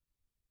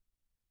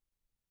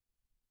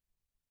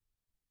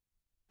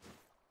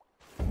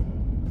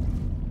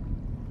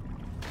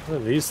 What are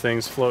these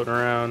things floating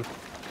around?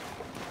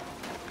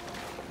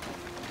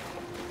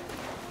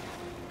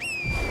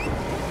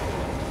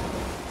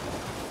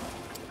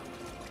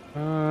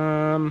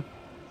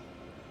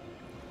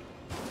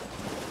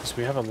 So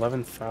we have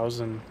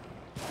 11,000.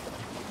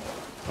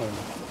 Oh.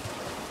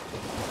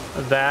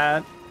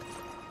 That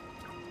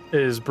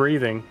is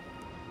breathing.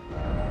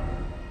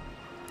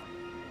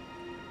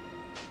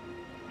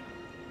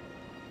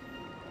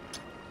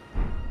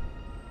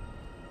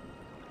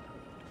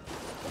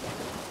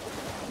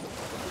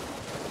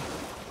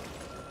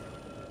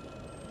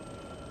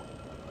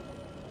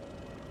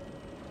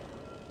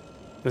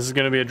 This is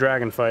going to be a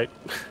dragon fight.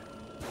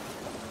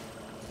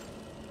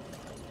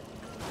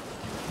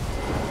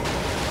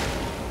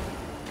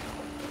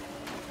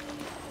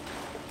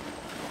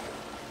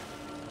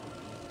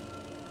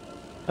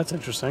 That's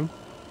interesting.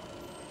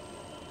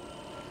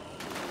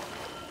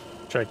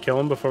 Should I kill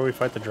him before we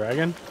fight the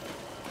dragon?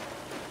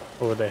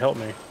 Or would they help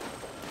me?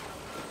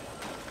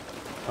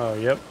 Oh,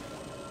 yep.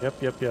 Yep.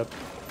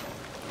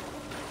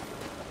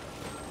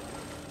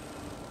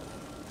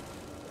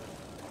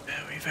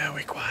 Very,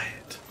 very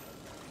quiet.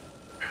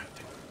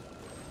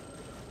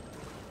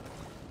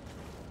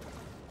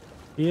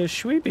 Yeah,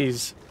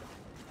 Schweebies.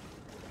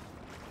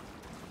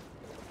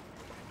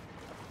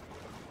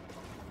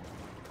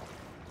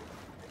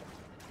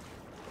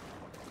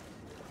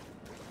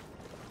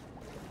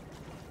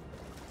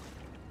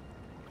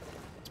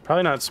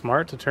 Probably not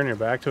smart to turn your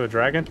back to a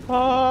dragon.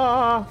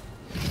 Ah!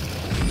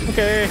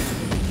 Okay.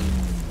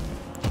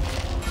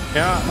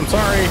 Yeah, I'm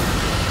sorry.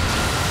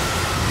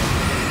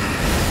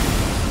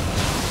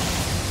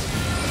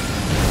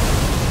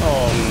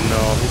 Oh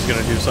no, he's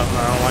gonna do something.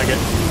 I don't like it.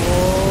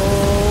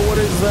 Whoa, what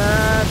is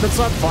that? That's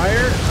not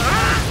fire.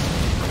 Ah!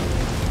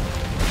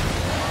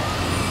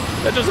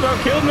 That just about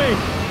killed me.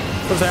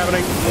 What's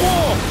happening?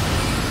 Whoa!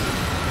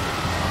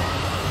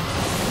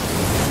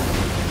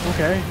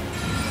 Okay.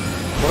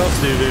 What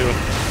else do you do?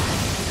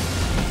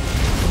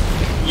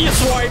 You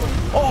swipe!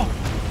 Oh!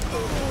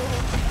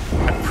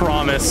 I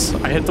promise,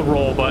 I hit the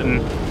roll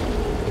button.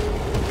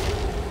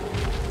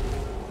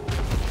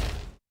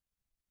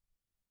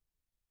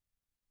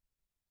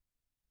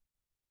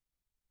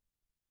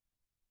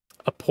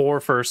 A poor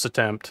first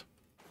attempt.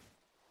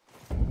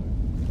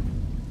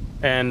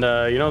 And,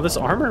 you know, this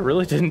armor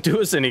really didn't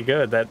do us any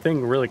good. That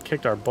thing really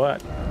kicked our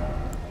butt.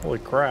 Holy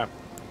crap.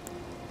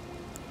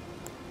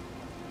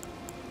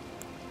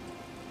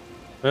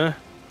 I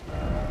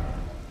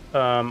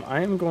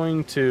am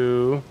going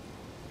to...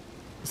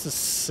 This is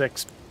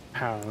 6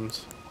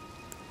 pounds.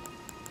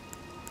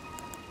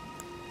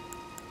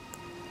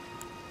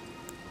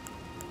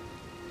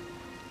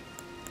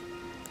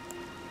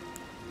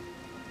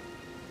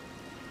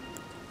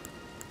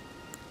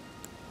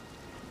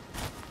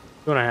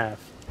 2.5.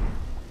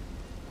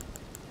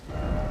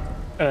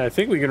 And I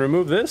think we can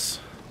remove this.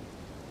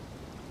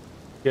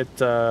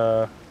 Get,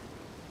 I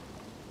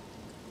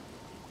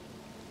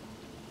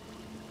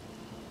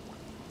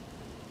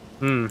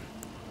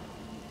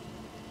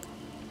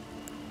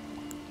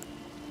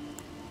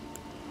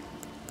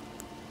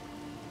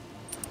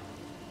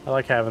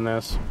like having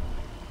this.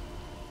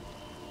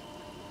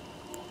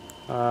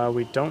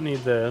 We don't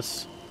need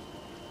this.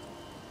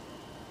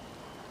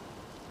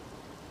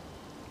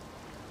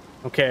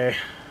 Okay.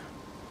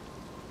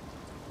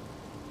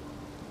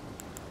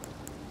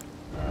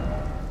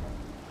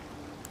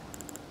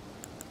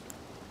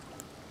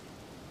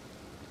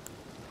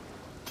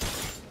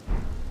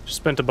 Just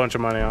spent a bunch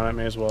of money on it,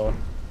 may as well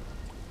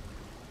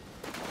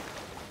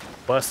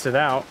bust it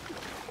out.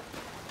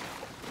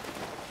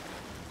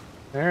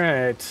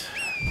 Alright.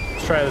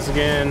 Let's try this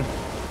again.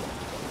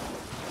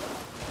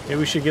 Maybe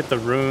we should get the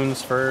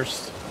runes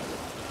first.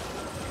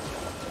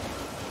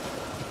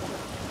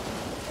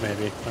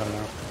 Maybe. I don't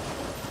know.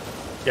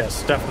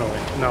 Yes, definitely.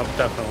 No,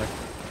 definitely.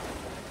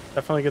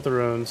 Definitely get the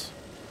runes.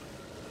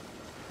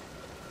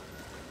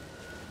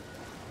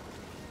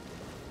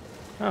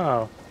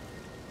 Oh.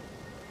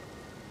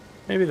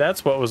 Maybe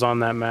that's what was on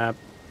that map.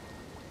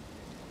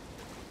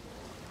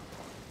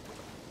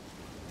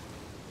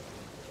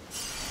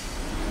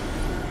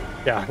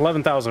 Yeah,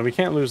 11,000. We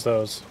can't lose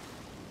those.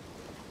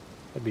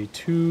 That'd be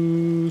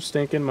too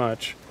stinking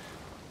much.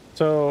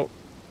 So,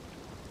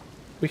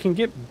 we can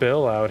get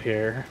Bill out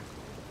here.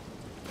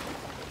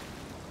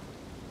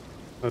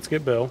 Let's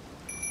get Bill.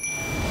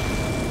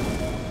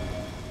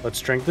 Let's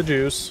drink the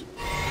juice.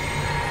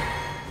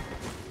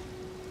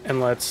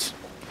 And let's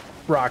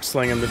rock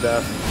sling him to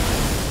death.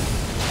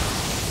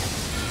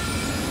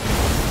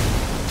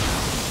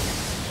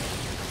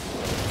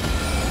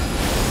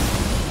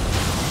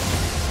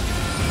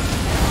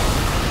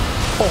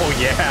 Oh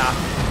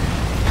yeah.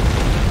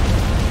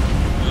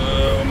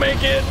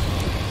 Make it.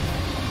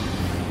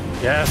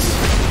 Yes.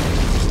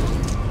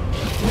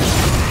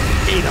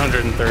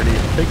 830.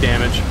 Big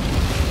damage.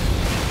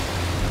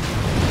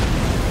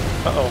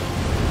 Uh-oh.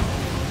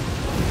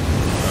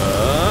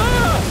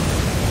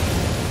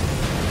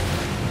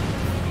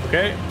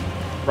 Okay.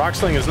 Rock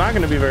sling is not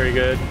going to be very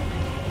good.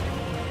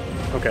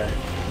 Okay.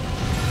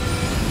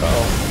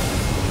 Uh-oh.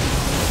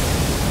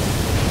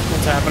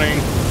 What's happening?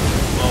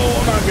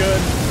 Oh, not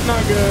good.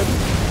 Not good.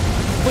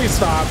 Please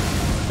stop.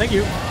 Thank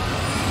you.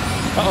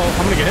 Uh-oh,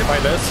 I'm gonna get hit by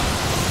this.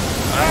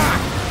 Ah!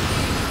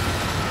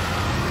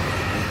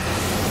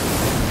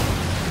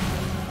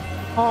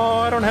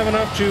 Oh, I don't have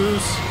enough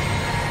juice.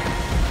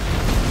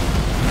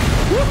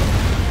 Woo!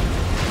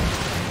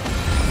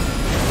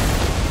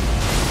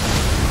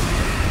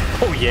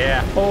 Oh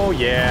yeah, oh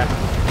yeah.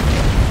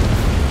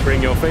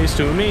 Bring your face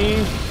to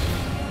me.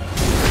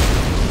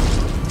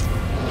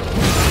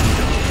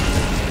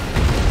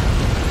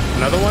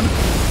 Another one?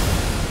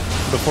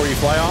 Before you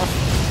fly off?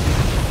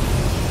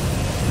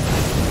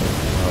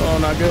 Oh,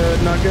 not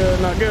good, not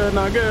good, not good,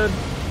 not good.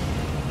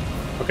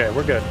 Okay,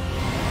 we're good.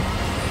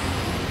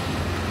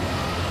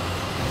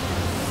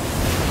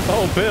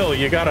 Oh, Bill,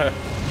 you gotta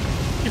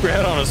keep your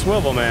head on a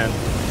swivel, man.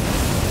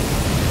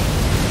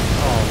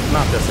 Oh,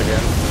 not this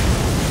again.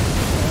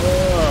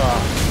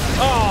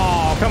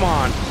 Oh, come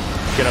on.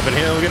 Get up and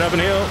heal, get up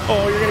and heal.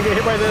 Oh, you're gonna get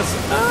hit by this.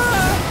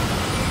 Ah!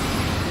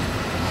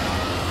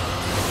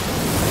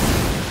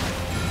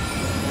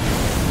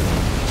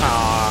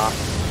 Ah,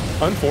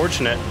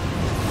 unfortunate.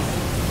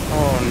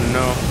 Oh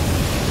no.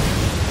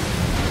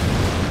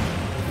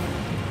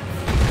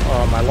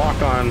 Oh, my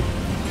lock on.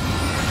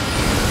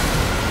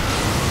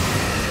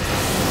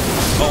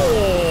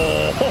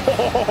 Oh!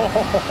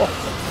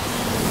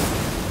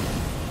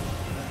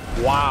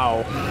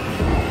 Wow.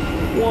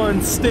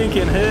 One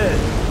stinking hit.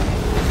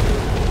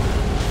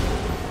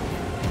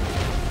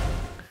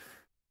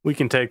 We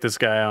can take this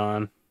guy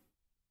on.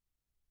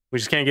 We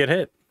just can't get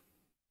hit.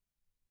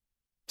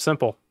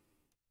 Simple.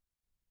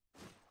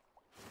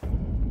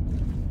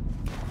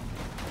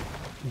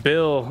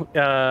 Bill,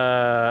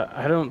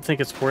 I don't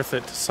think it's worth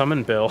it to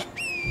summon Bill.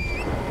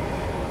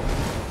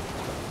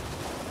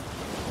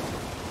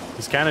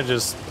 He's kind of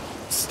just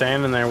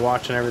standing there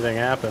watching everything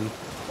happen.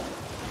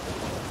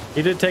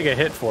 He did take a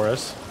hit for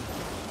us.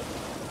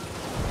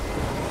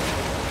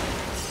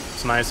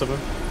 It's nice of him.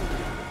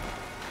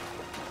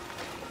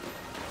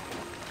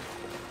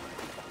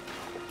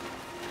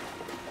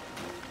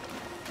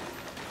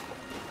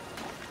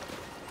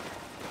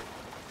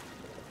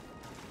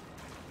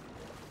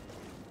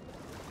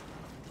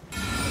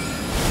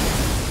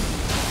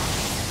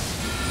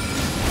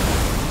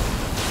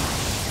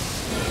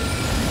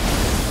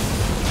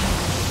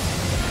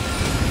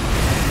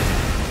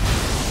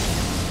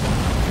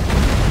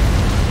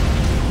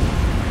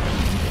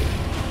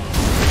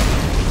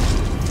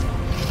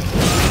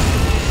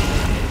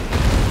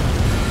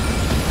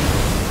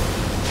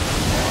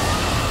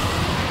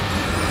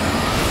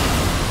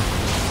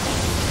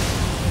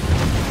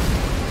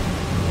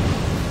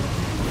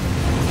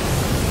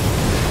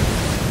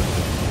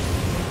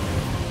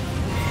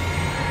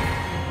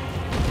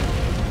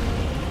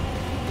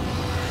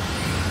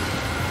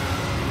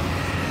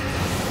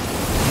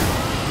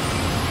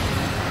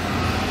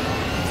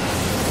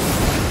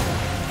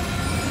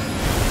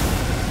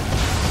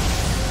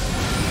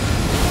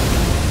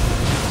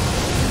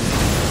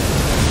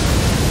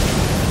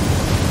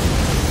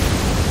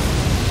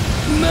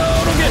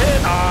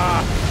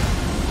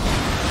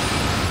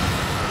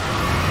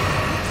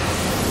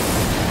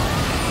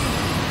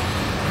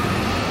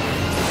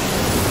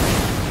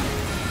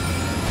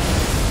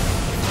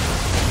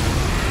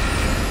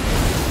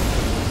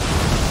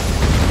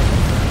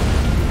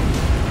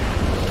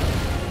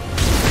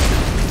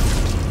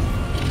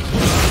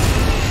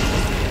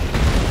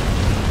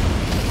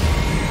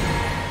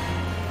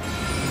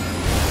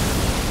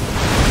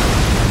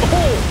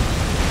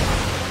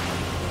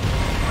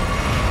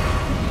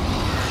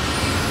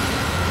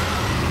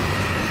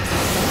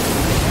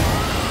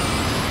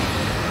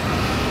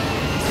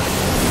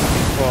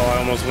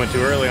 almost went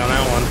too early on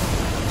that one.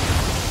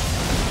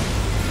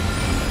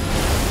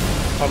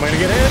 Oh, am I gonna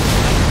get hit?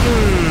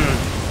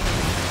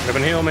 Grab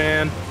and heal,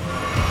 man.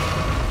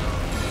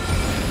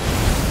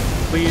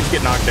 Please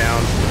get knocked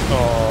down.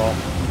 Oh,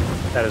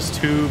 that is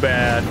too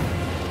bad.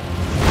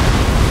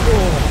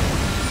 Oh.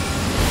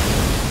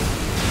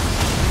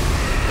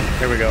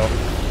 Here we go.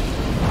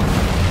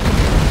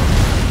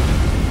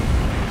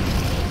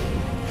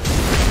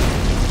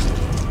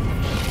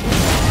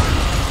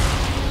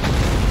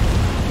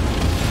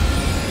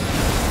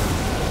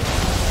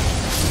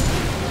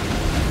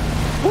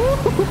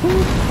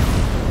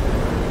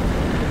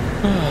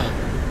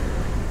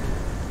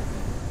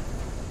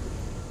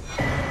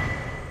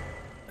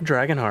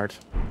 Dragonheart.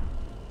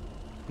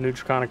 New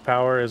draconic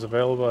power is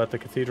available at the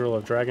Cathedral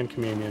of Dragon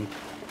Communion.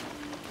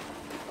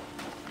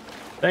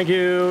 Thank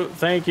you,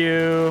 thank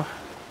you,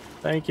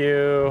 thank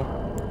you.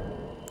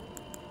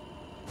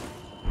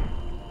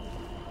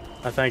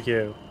 I thank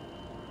you.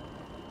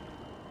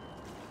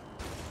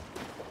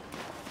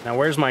 Now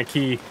where's my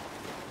key?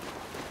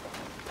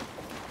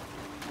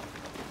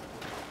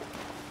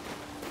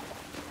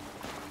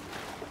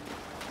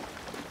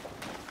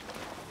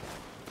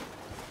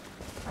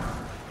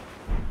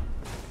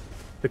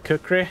 The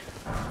cookery.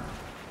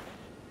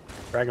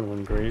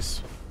 Dragonwood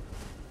grease.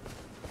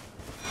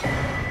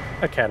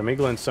 Academy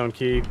glintstone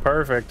key.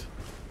 Perfect.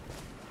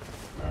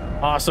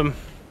 Awesome.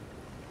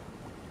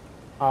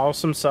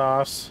 Awesome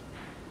sauce.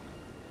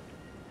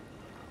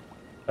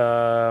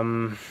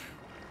 Yeah.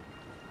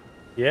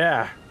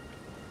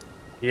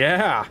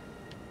 Yeah.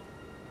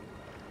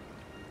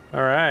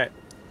 All right.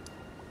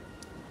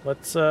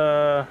 Let's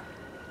what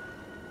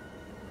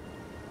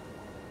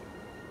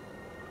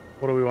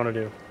do we want to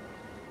do?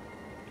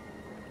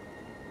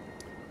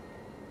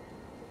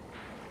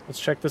 Let's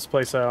check this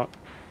place out.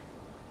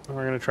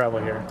 We're gonna travel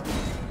here.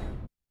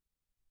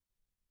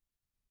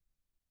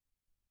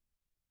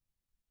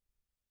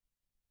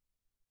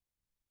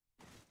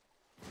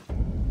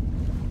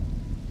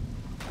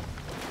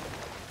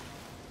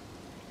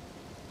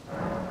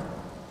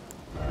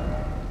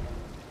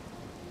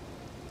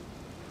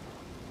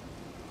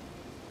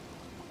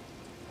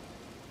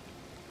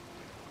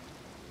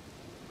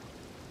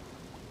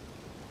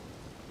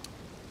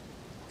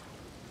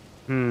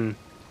 Hmm.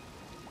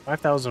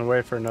 5,000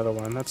 away for another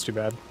one. That's too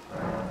bad.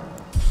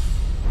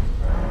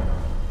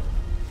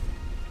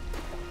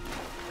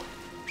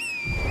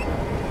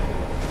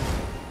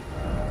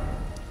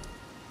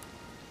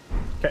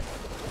 Okay.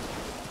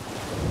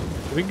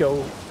 Can we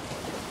go?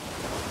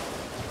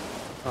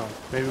 Oh,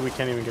 maybe we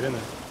can't even get in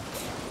there.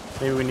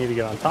 Maybe we need to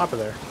get on top of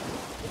there.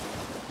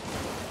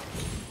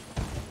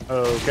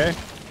 Okay.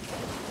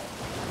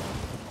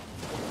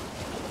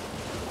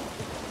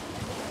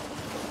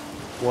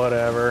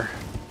 Whatever.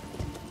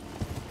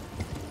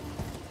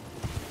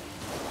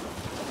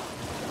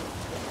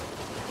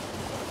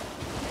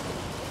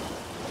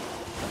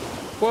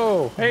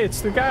 Whoa! Hey,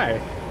 it's the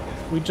guy.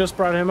 We just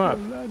brought him up.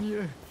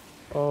 Liurnia,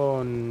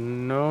 Oh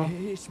no.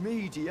 it's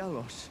me,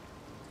 Dialos.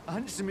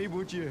 Answer me,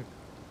 would you?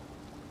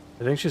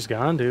 I think she's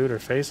gone, dude. Her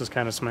face is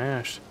kind of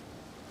smashed.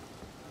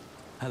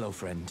 Hello,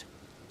 friend.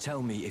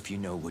 Tell me if you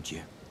know, would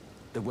you?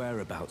 The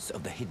whereabouts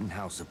of the hidden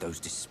house of those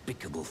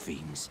despicable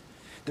fiends.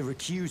 The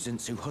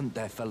recusants who hunt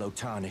their fellow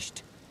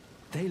tarnished.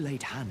 They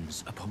laid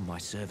hands upon my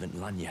servant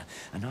Liurnia,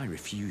 and I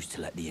refused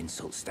to let the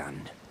insult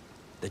stand.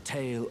 The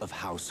tale of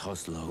House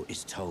Hoslow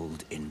is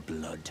told in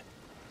blood.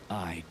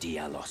 I,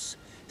 Dialos,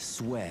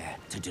 swear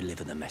to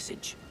deliver the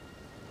message.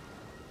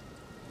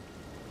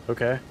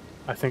 Okay.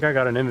 I think I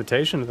got an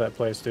invitation to that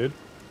place, dude.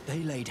 They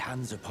laid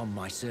hands upon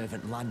my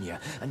servant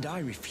Liurnia, and I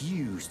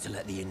refuse to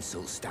let the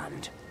insult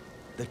stand.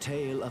 The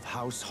tale of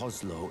House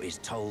Hoslow is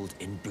told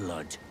in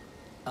blood.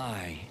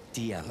 I,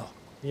 Diallo.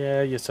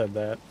 Yeah, you said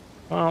that.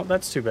 Well,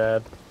 that's too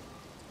bad.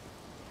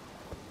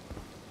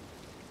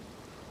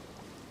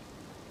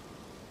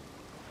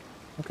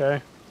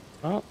 Okay.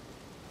 Well.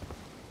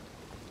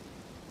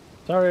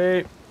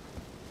 Sorry.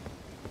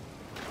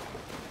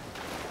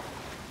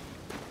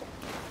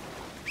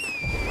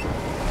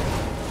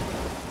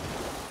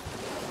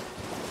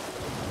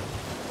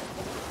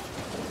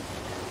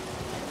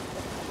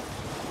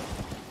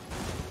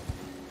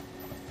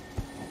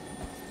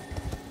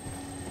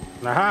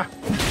 Aha!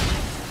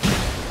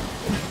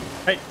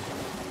 Hey!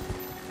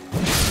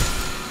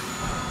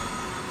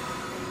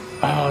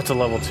 Oh, it's a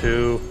level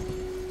 2.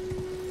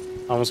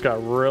 Almost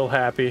got real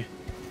happy.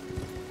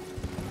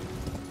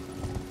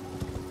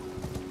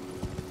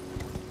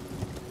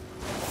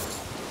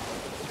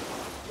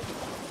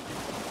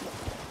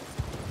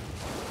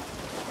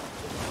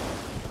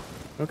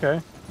 Okay.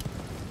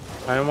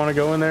 I didn't want to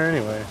go in there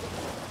anyway.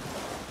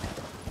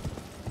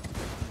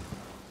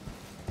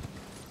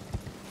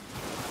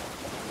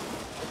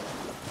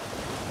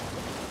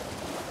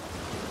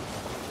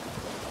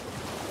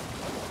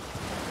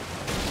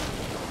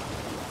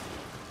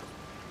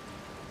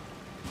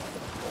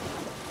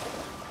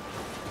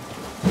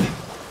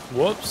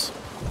 Whoops.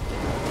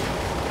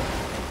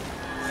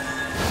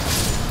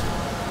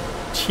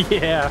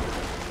 Yeah.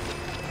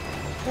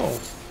 Oh.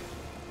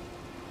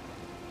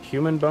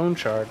 human bone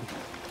shard.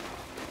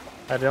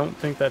 I don't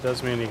think that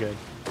does me any good.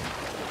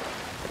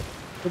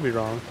 Could be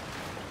wrong.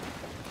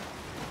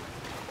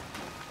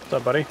 What's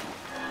up, buddy?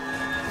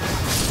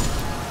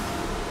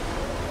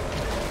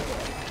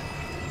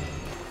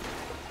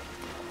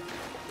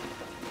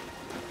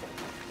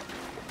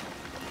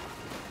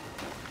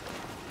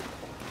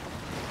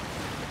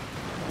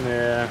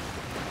 Yeah.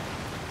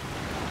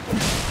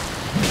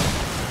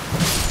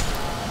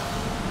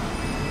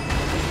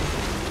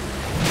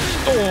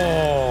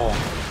 Oh!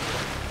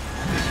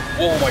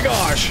 Oh my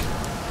gosh!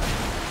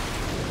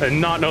 I did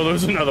not know there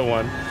was another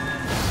one.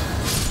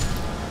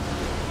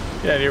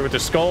 Get out of here with the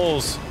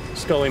skulls,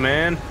 Scully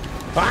man.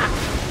 Ah!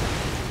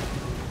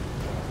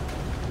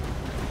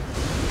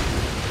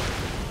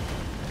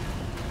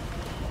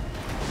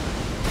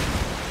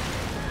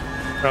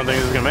 I don't think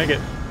this is gonna make it.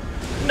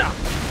 No!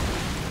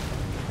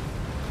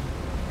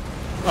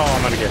 Oh,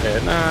 I'm gonna get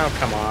hit. No,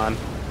 come on.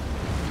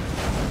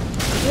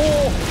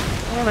 Whoa!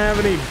 I don't have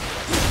any.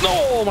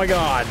 Oh my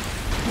god!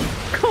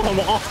 Come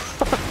on!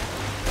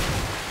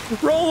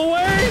 Roll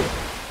away!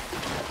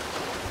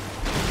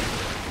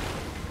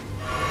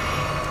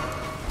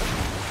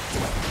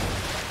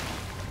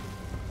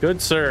 Good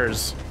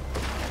sirs.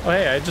 Oh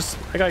hey,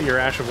 I got your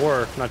Ash of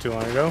War not too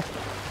long ago.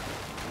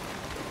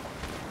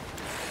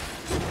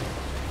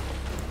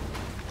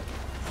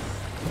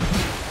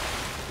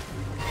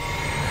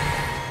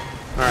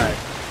 Alright.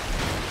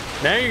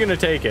 Now you're gonna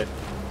take it.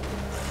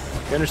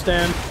 You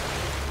understand?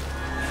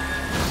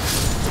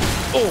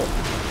 Oh!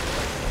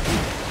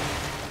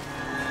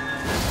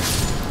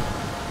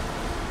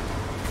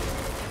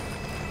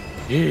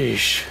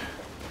 Yeesh.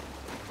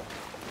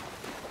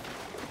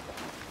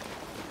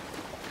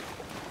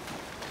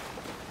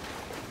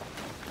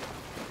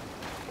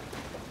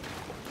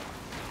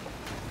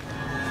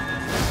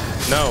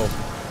 No.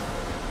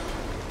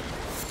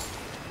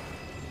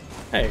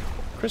 Hey,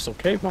 Crystal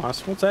Cave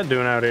Moss, what's that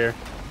doing out here?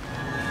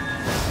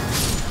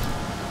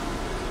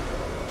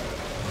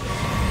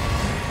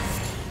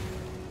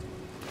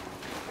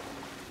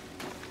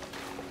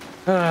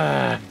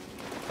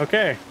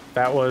 Okay,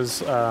 that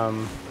was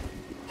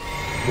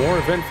more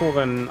eventful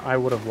than I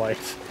would have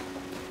liked.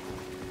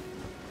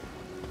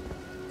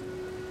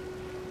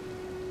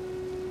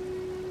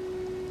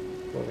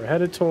 What we're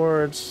headed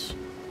towards,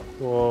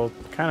 we'll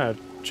kind of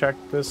check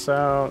this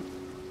out.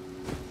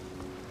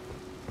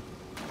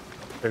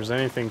 If there's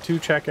anything to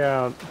check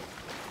out.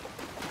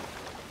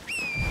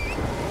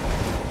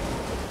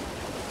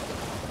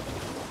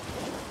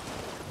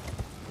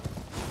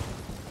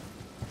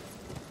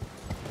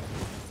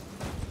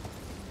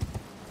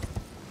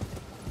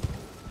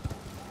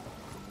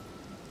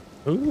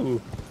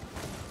 Ooh.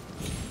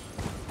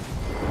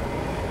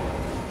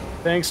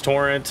 Thanks,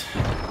 Torrent.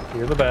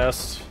 You're the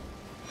best.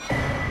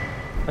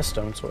 A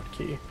stone sword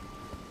key.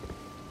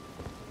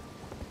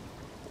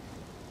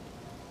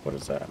 What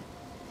is that?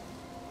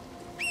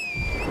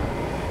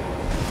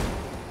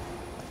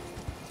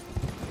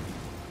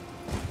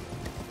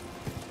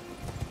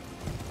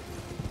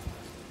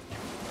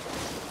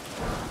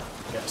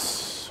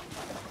 Yes.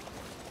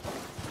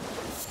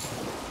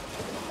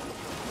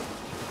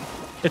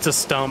 It's a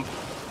stump.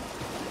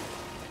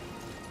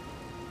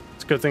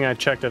 It's a good thing I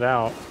checked it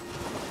out.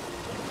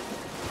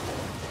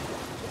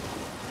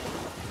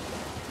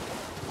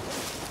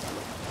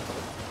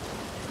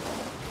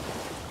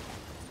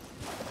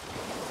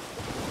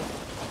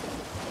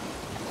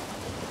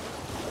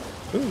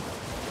 Ooh.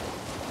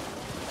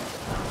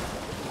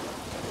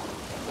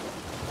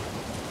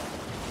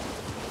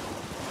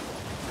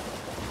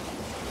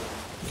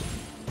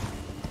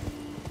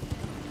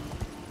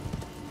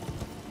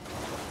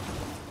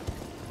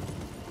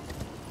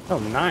 Oh,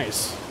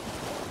 nice.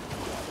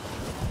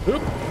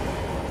 Oop.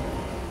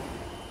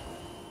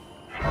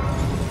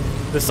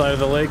 This side of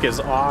the lake is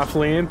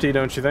awfully empty,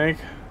 don't you think?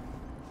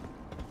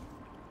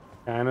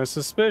 Kinda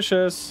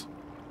suspicious.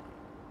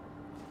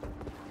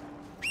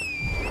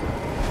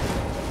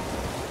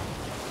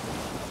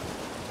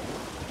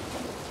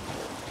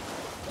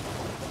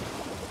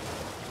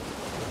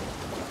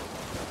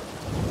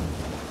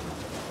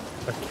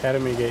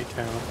 Academy Gate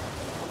Town.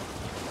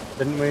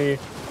 Didn't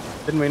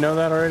we know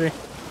that already?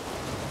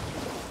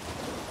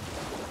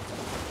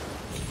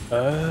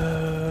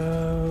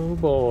 Oh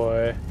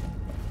boy.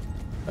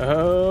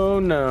 Oh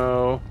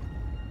no.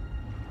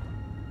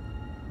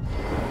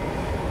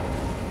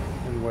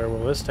 And where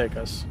will this take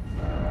us?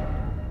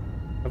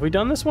 Have we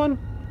done this one?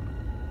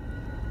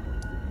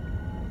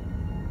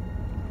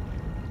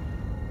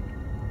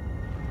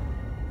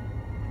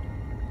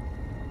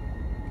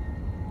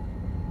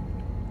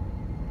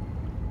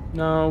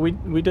 No,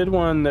 we did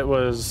one that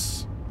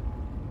was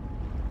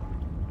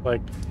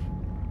like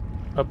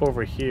up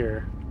over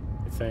here,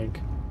 I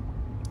think.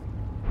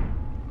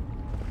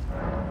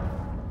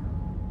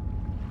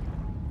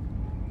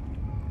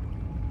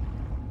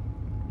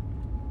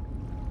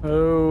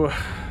 Oh,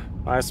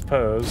 I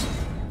suppose.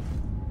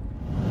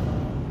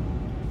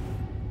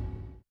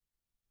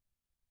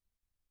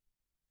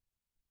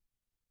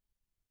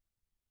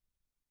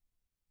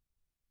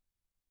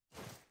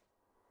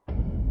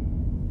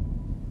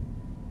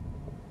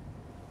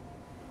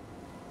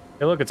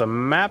 Hey, look, it's a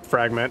map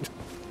fragment.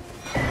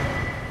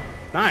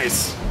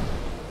 Nice.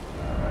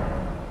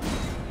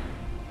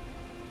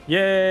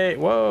 Yay!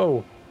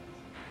 Whoa!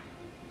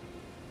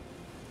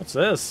 What's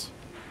this?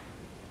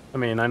 I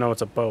mean, I know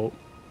it's a boat.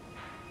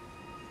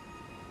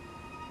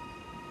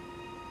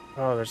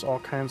 Oh, there's all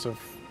kinds of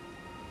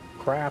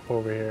crap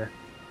over here.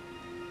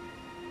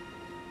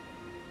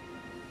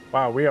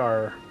 Wow, we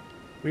are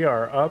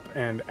up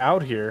and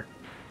out here.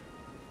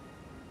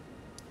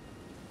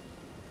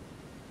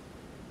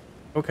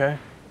 Okay.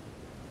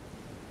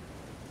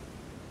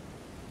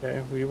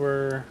 Okay,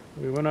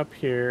 we went up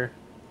here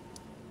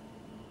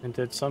and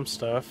did some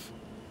stuff.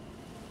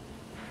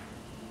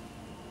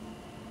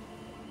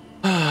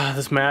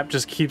 This map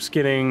just keeps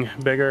getting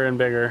bigger and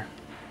bigger.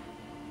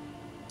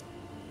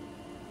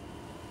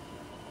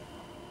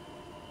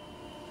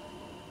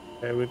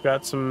 Okay, we've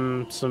got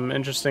some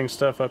interesting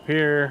stuff up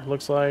here.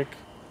 Looks like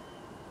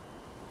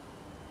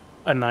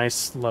a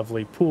nice,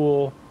 lovely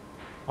pool.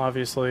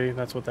 Obviously,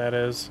 that's what that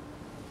is.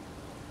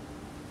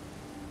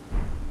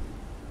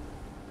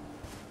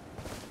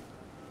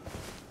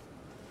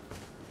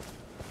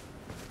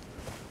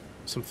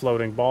 Some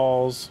floating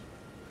balls.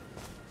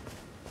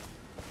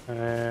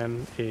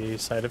 And a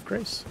site of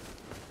grace.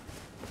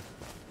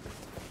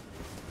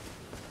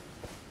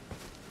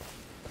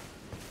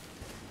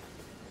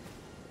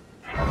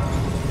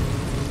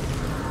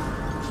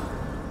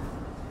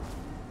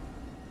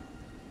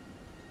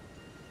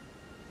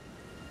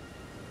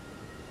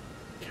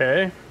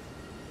 Okay.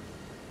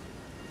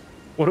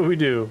 What do we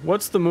do?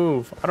 What's the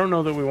move? I don't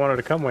know that we wanted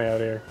to come way out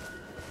here.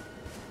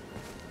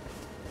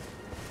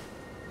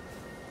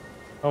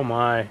 Oh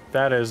my,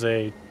 that's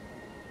a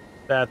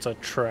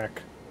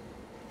trek.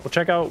 We'll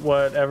check out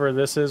whatever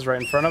this is right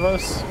in front of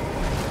us.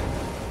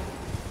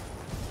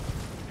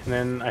 And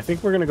then I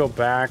think we're gonna go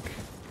back.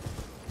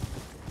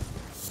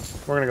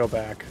 We're gonna go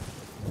back.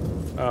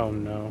 Oh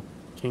no.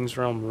 King's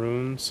Realm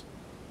runes.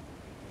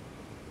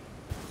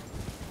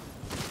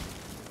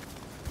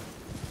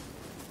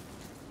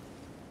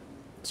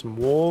 Some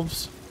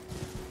wolves.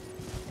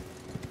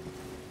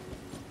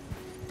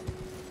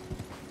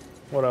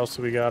 What else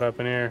do we got up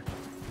in here?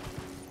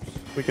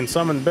 We can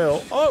summon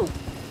Bill. Oh!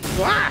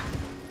 Ah!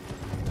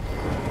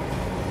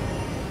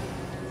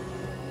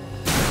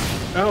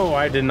 Oh,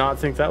 I did not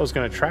think that was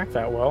going to track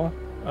that well.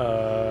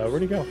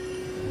 Where'd he go?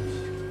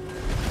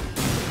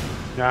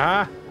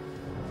 Ah!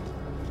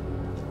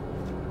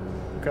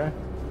 Okay.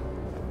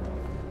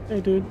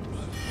 Hey, dude.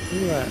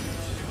 Look at that.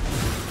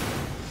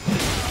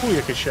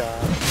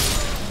 Booyakasha.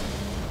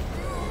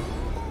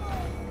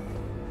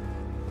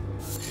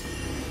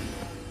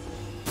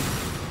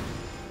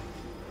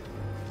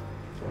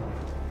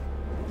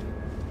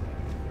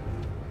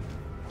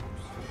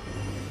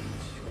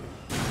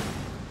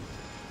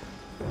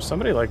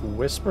 Somebody like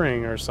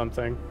whispering or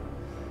something.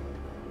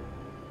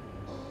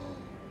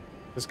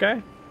 This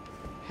guy?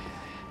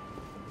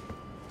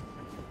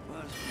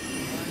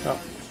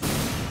 Oh.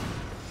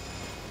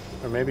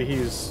 Or maybe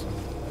he's...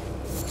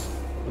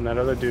 When that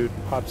other dude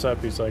pops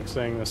up, he's like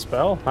saying the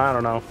spell? I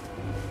don't know.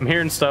 I'm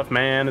hearing stuff,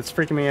 man. It's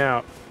freaking me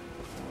out.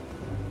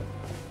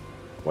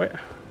 What?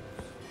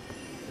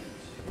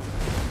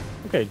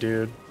 Okay,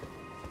 dude.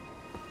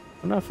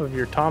 Enough of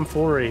your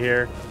tomfoolery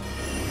here.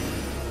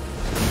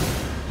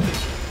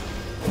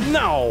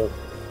 No!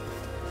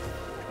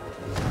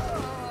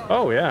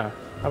 Oh, yeah.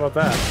 How about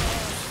that?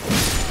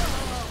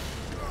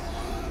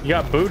 You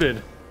got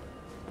booted.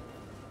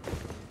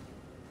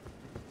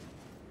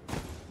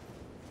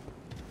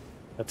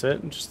 That's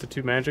it? Just the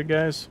two magic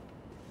guys?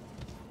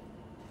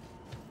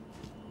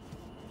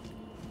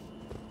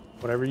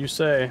 Whatever you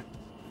say.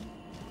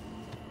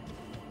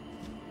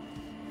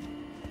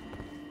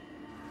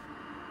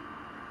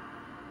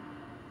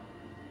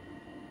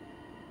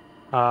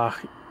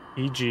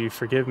 E.g.,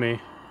 forgive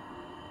me.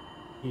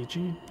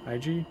 E.g.?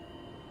 I.g.?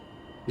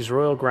 These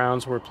royal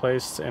grounds were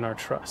placed in our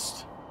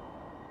trust.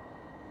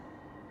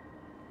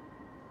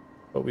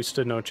 But we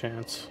stood no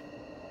chance. Is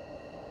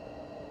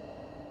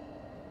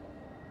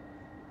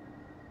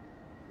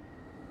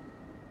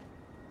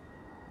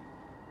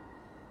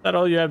that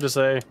all you have to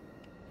say?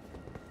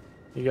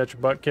 You got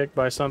your butt kicked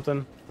by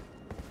something?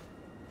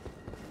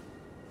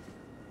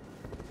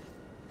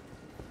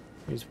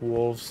 These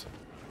wolves.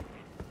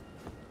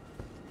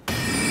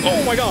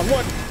 Oh my god,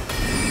 what?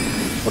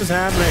 What is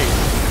happening?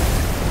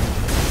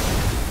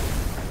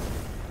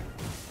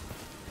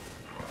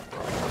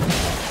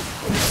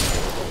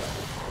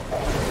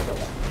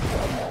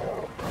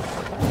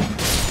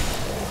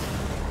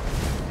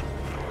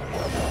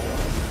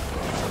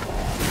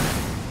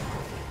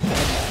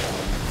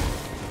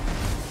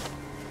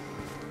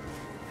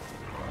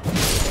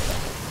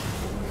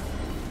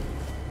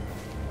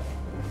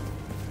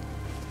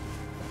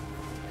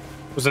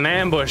 It was an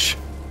ambush.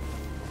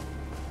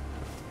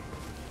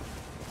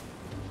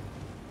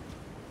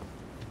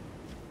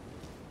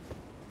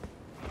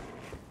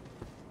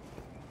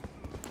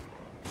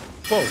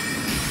 Whoa,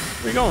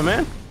 where you going,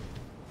 man?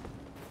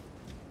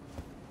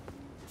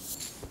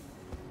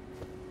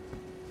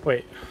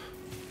 Wait.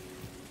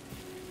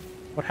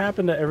 What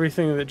happened to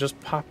everything that just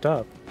popped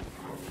up?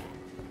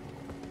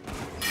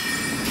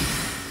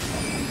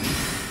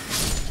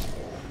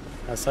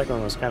 That second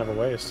one was kind of a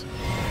waste.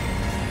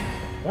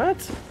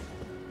 What?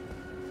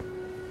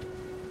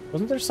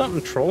 Wasn't there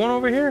something trolling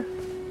over here?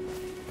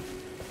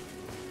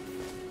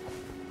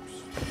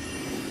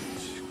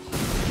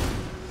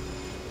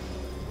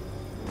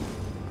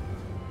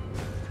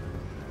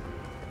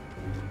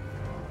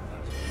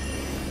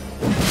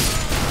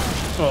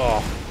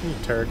 Oh, you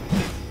turd.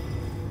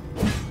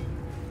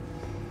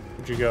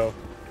 Where'd you go?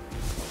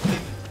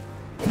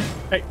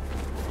 Hey.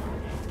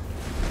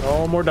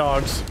 Oh, more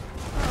dogs.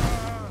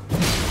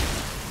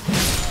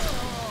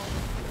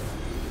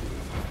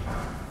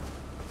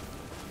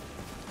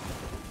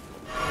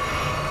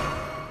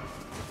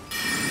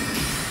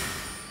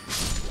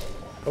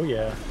 Oh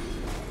yeah.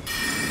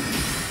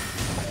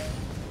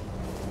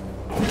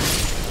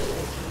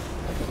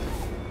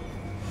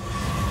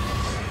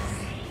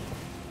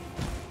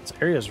 This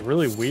area is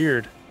really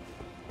weird.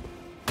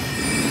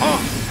 Oh!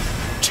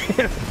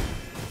 Damn.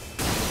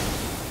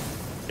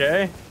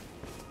 Okay.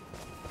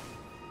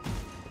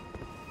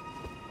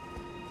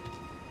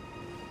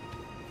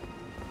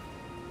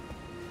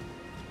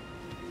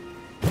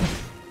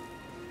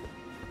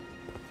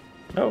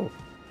 Oh.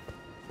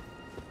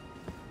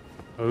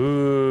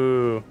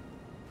 Ooh.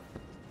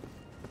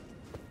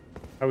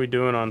 How we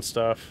doing on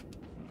stuff?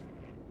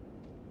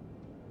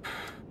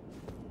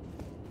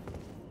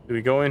 Do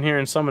we go in here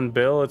and summon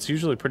Bill? It's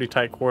usually pretty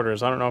tight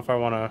quarters. I don't know if I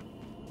want to...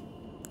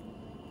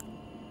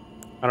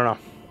 I don't know.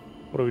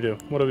 What do we do?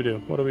 What do we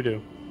do? What do we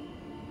do?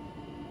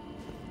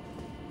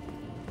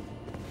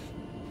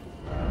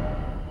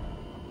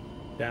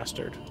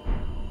 Dastard.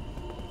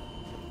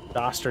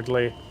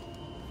 Dastardly.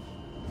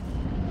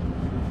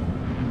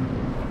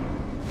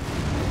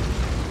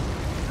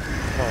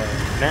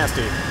 Oh,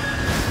 nasty.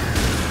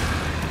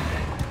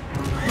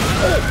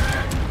 Oh!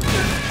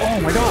 Oh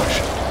my gosh!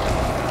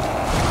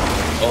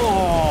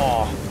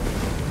 Oh!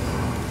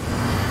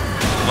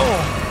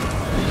 Oh!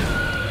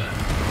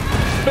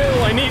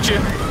 Bill, I need you!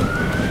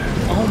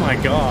 Oh my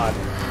god.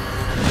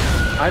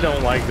 I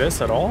don't like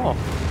this at all.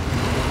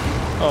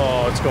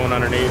 Oh, it's going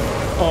underneath.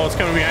 Oh, it's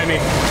coming behind me.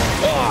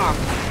 Ah!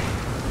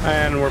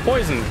 And we're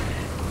poisoned.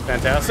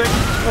 Fantastic.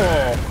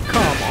 Oh,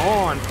 come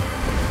on.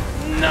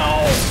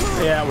 No!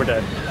 Yeah, we're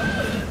dead.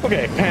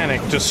 Okay,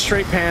 panic. Just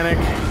straight panic.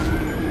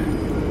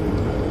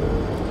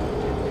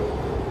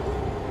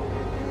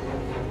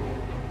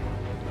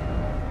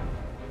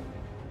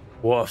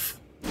 Woof.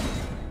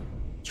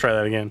 Let's try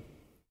that again.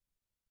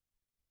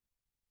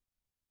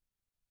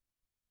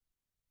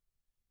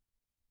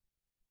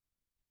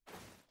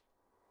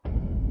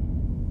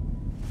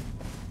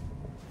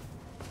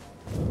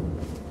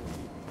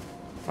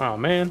 Oh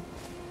man.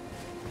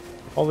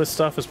 All this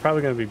stuff is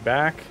probably going to be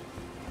back.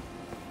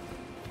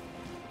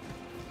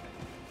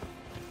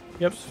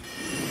 Yep.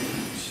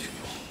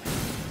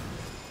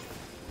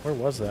 Where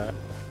was that?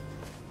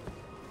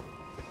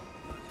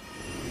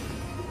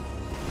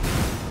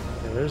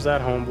 Yeah, there's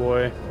that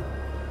homeboy.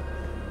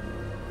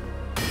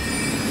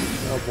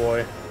 Oh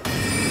boy.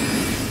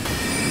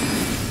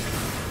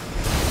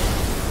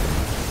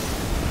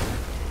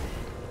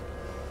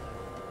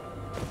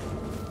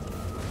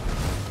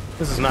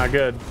 This is not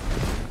good.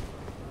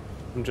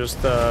 I'm just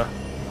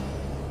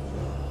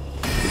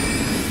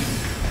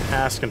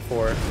asking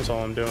for it. That's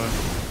all I'm doing.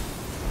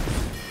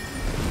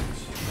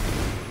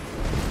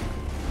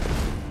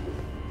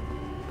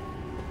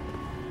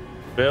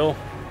 Bill?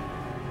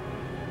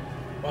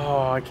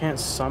 Oh, I can't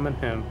summon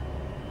him.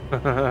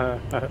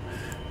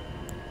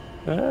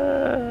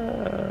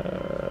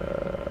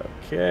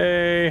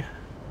 Okay.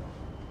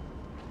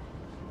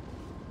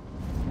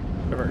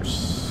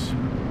 Reverse.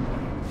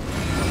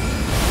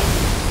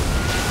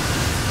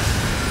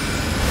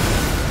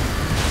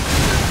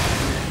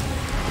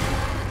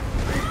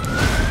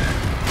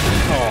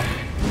 Oh.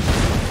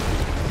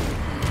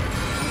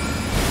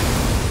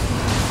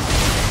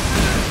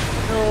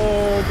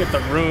 Oh, get the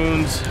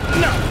runes.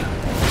 No!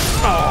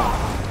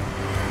 Oh.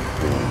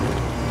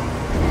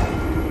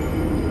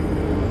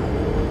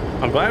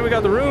 I'm glad we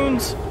got the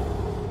runes.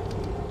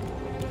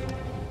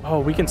 Oh,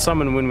 we can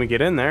summon when we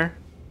get in there.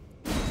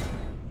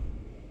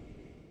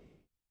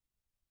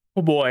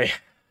 Oh boy.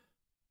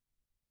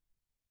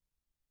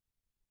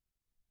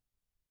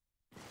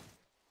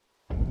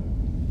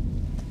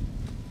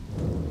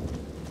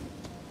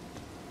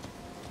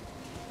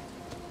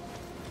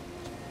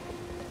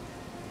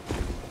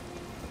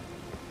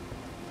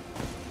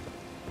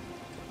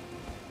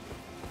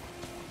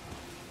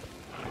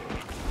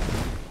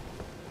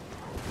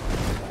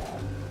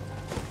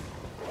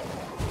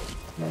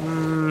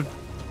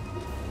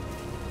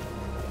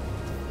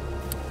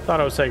 Thought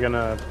I was taking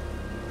a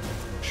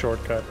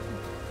shortcut.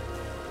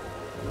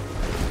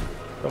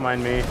 Don't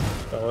mind me,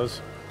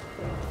 fellas.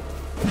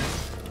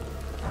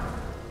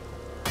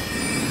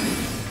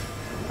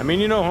 I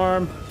mean you no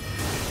harm.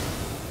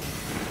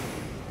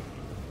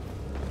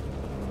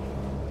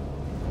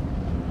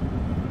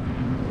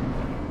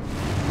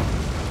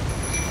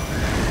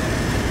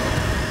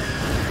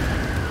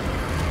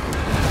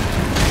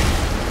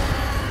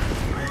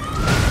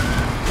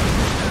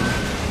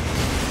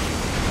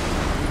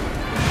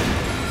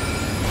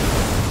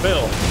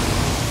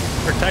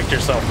 protect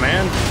yourself,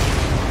 man.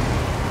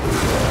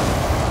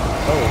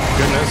 Oh,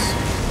 goodness.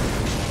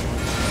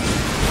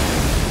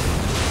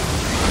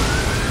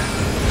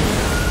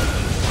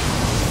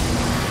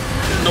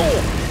 No!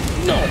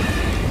 No!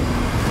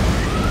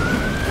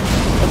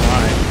 Come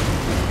on.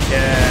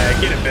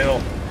 Yeah, get it,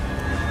 Bill.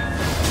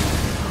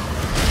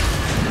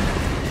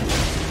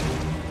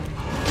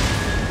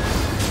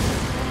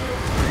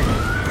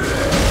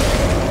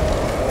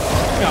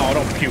 No,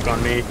 don't puke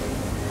on me.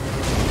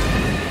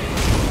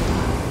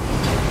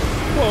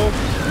 Whoa,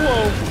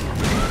 whoa.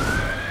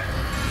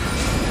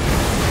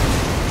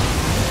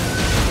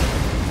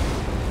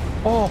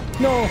 Oh,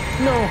 no,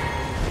 no.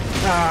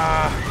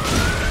 Ah,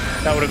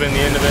 that would have been the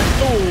end of it.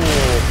 Oh,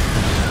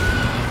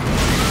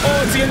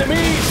 oh, it's the end of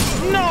me.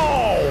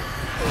 No.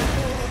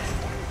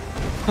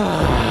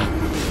 Ah,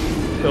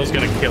 Bill's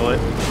gonna kill it.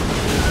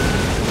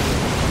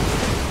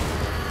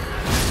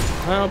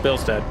 Oh,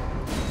 Bill's dead.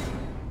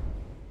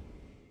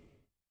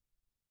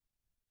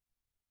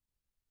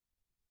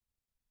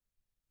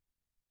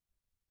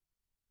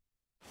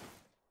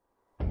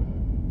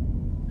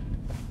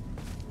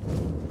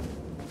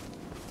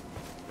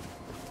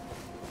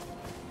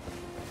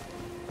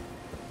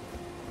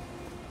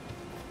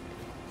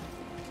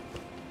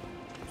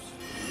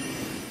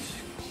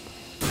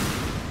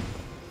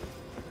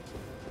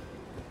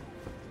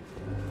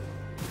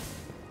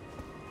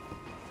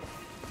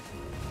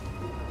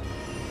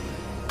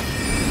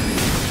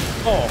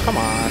 Oh, come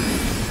on.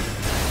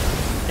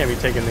 Can't be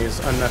taking these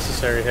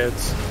unnecessary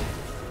hits.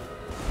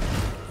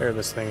 There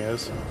this thing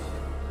is.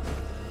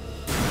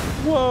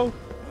 Whoa.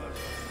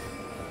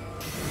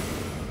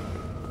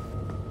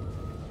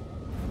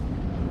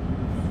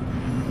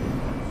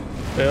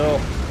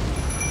 Bill,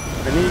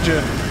 I need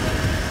you.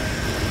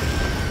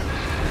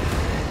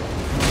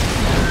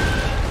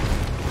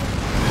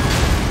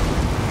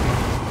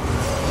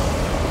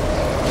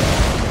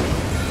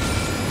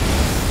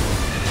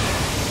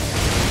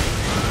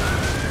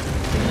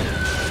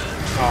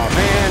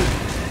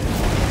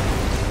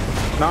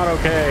 Not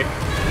okay.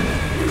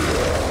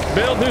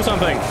 Bill, do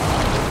something.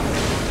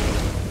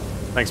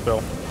 Thanks,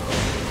 Bill.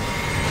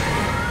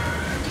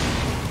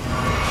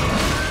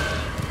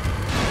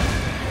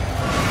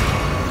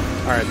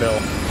 All right, Bill.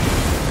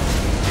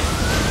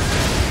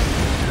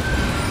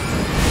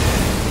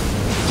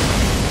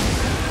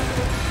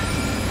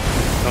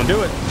 Don't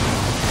do it.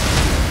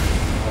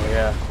 Oh,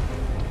 yeah.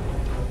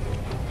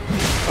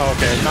 Oh,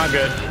 okay, not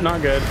good.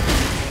 Not good.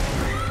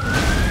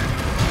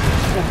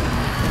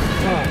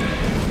 Oh.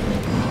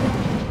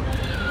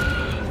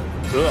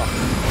 Ugh.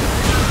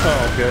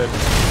 Oh, good.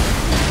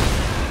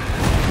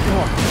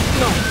 Oh,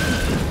 no.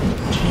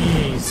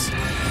 Jeez.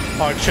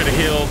 Oh, I should have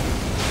healed.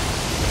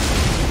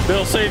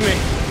 Bill, save me.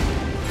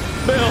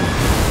 Bill.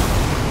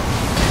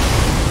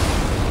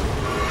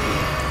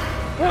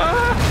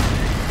 Ah.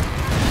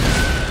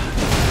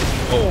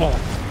 Oh.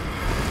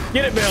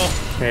 Get it, Bill.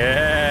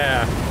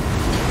 Yeah.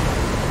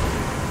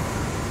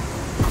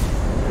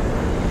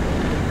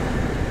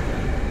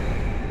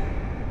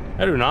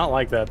 I do not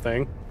like that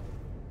thing.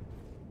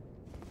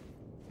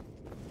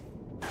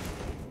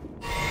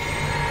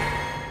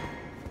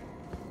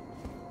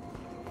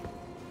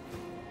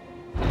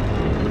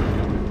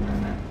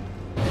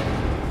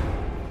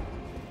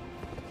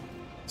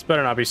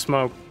 Better not be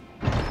smoke.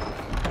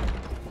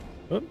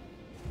 Oop.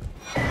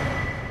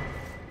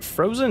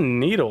 Frozen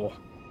needle.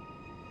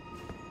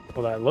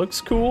 Well, that looks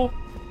cool.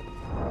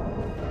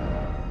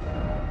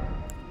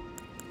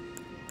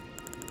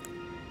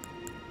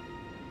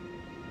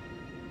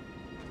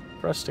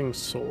 Thrusting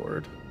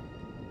sword.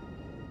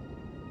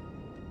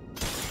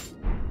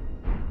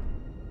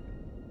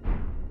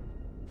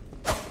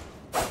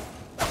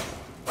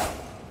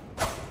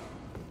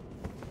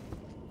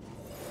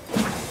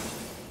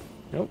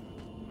 Nope.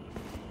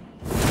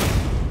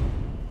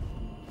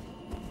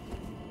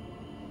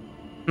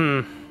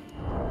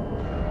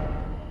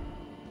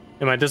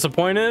 Am I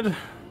disappointed?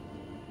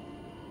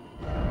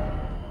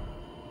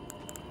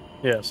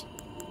 Yes.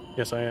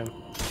 Yes, I am.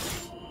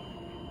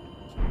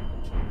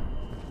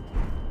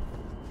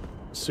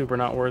 Super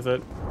not worth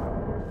it.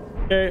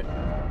 Okay.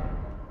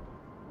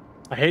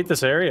 I hate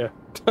this area.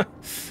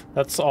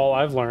 That's all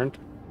I've learned.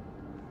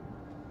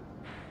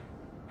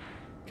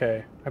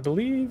 Okay. I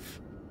believe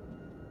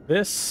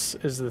this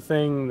is the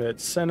thing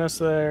that sent us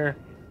there.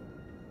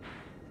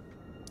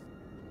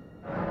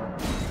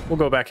 We'll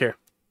go back here.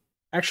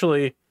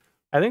 Actually,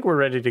 I think we're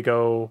ready to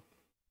go.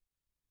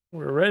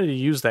 We're ready to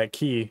use that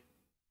key.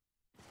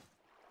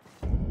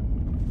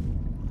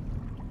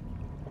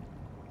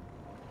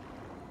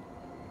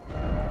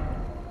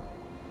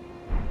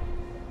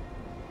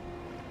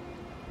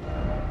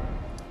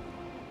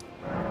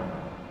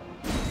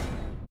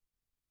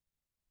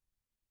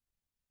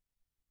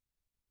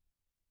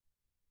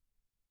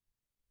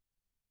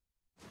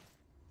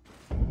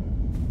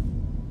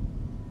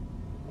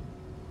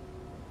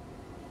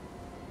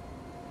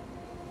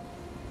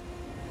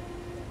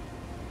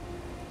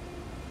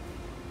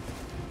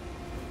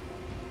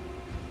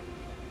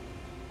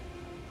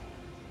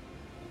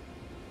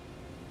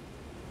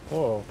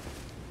 Whoa.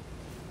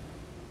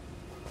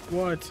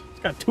 What? It's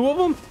got 2 of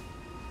them?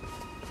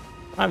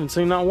 I haven't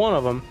seen not one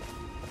of them.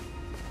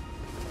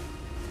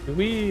 Do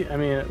we... I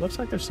mean, it looks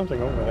like there's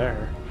something over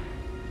there.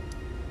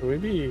 Could we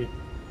be...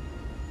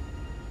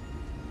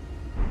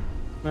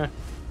 Eh.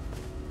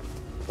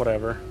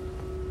 Whatever.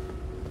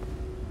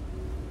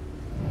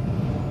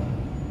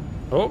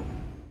 Oh.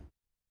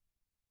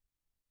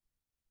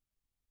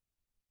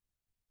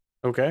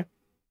 Okay.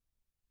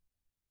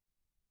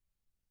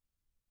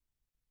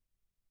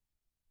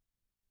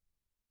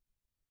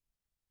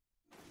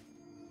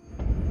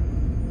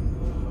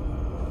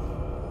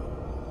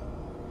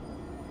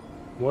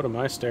 What am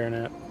I staring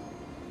at?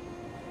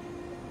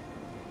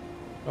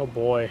 Oh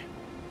boy.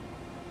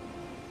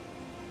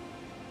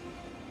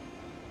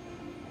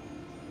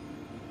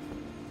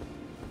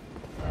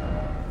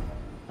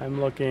 I'm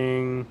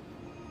looking...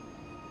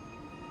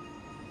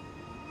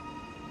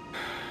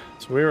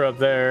 So we were up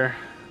there.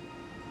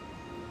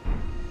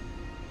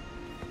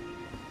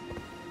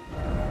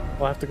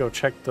 We'll have to go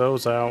check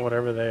those out,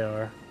 whatever they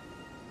are.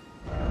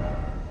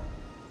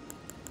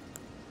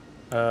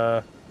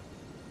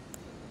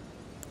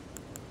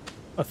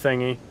 A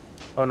thingy.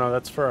 Oh no,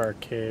 that's for our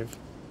cave.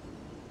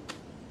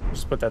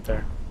 Just put that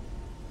there.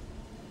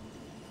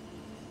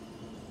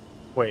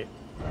 Wait.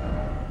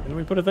 Didn't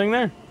we put a thing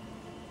there?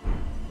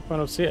 I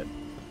don't see it.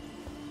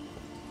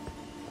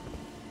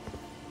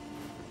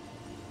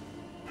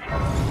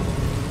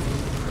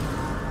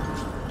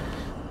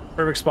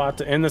 Perfect spot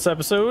to end this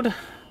episode.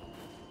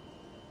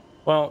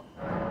 Well,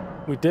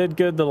 we did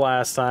good the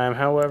last time.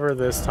 However,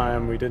 this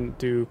time we didn't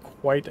do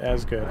quite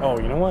as good. Oh,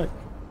 you know what?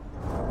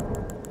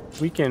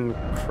 We can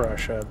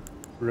crush a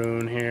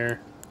rune here.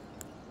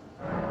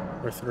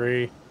 Or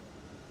 3.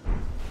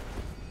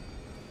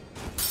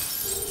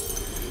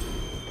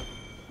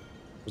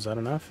 Was that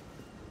enough?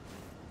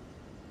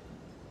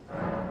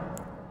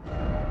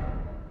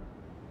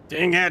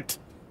 Dang it!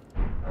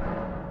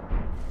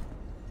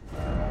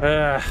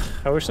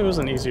 I wish there was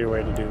an easier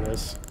way to do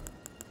this.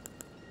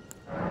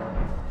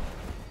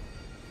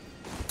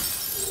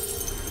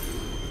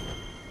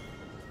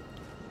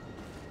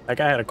 That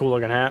guy had a cool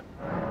looking hat.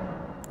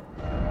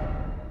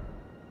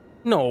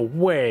 No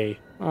way!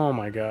 Oh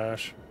my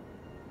gosh.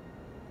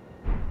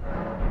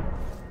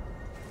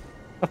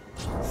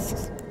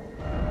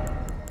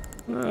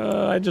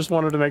 I just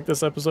wanted to make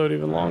this episode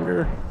even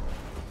longer,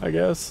 I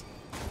guess.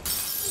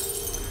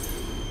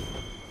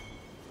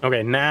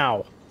 Okay,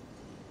 now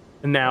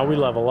we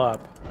level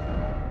up.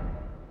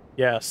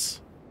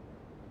 Yes.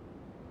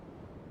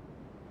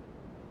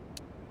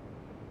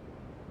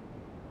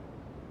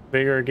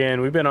 Vigor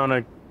again. We've been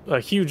on a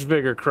huge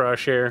vigor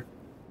crush here.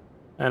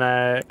 And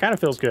it kind of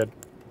feels good.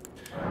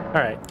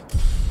 Alright.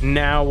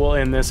 Now we'll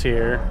end this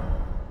here.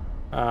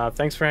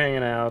 Thanks for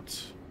hanging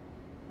out.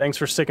 Thanks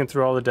for sticking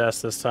through all the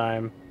deaths this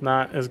time.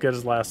 Not as good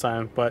as last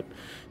time, but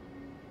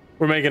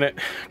we're making it.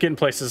 Getting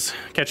places.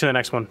 Catch you in the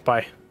next one.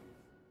 Bye.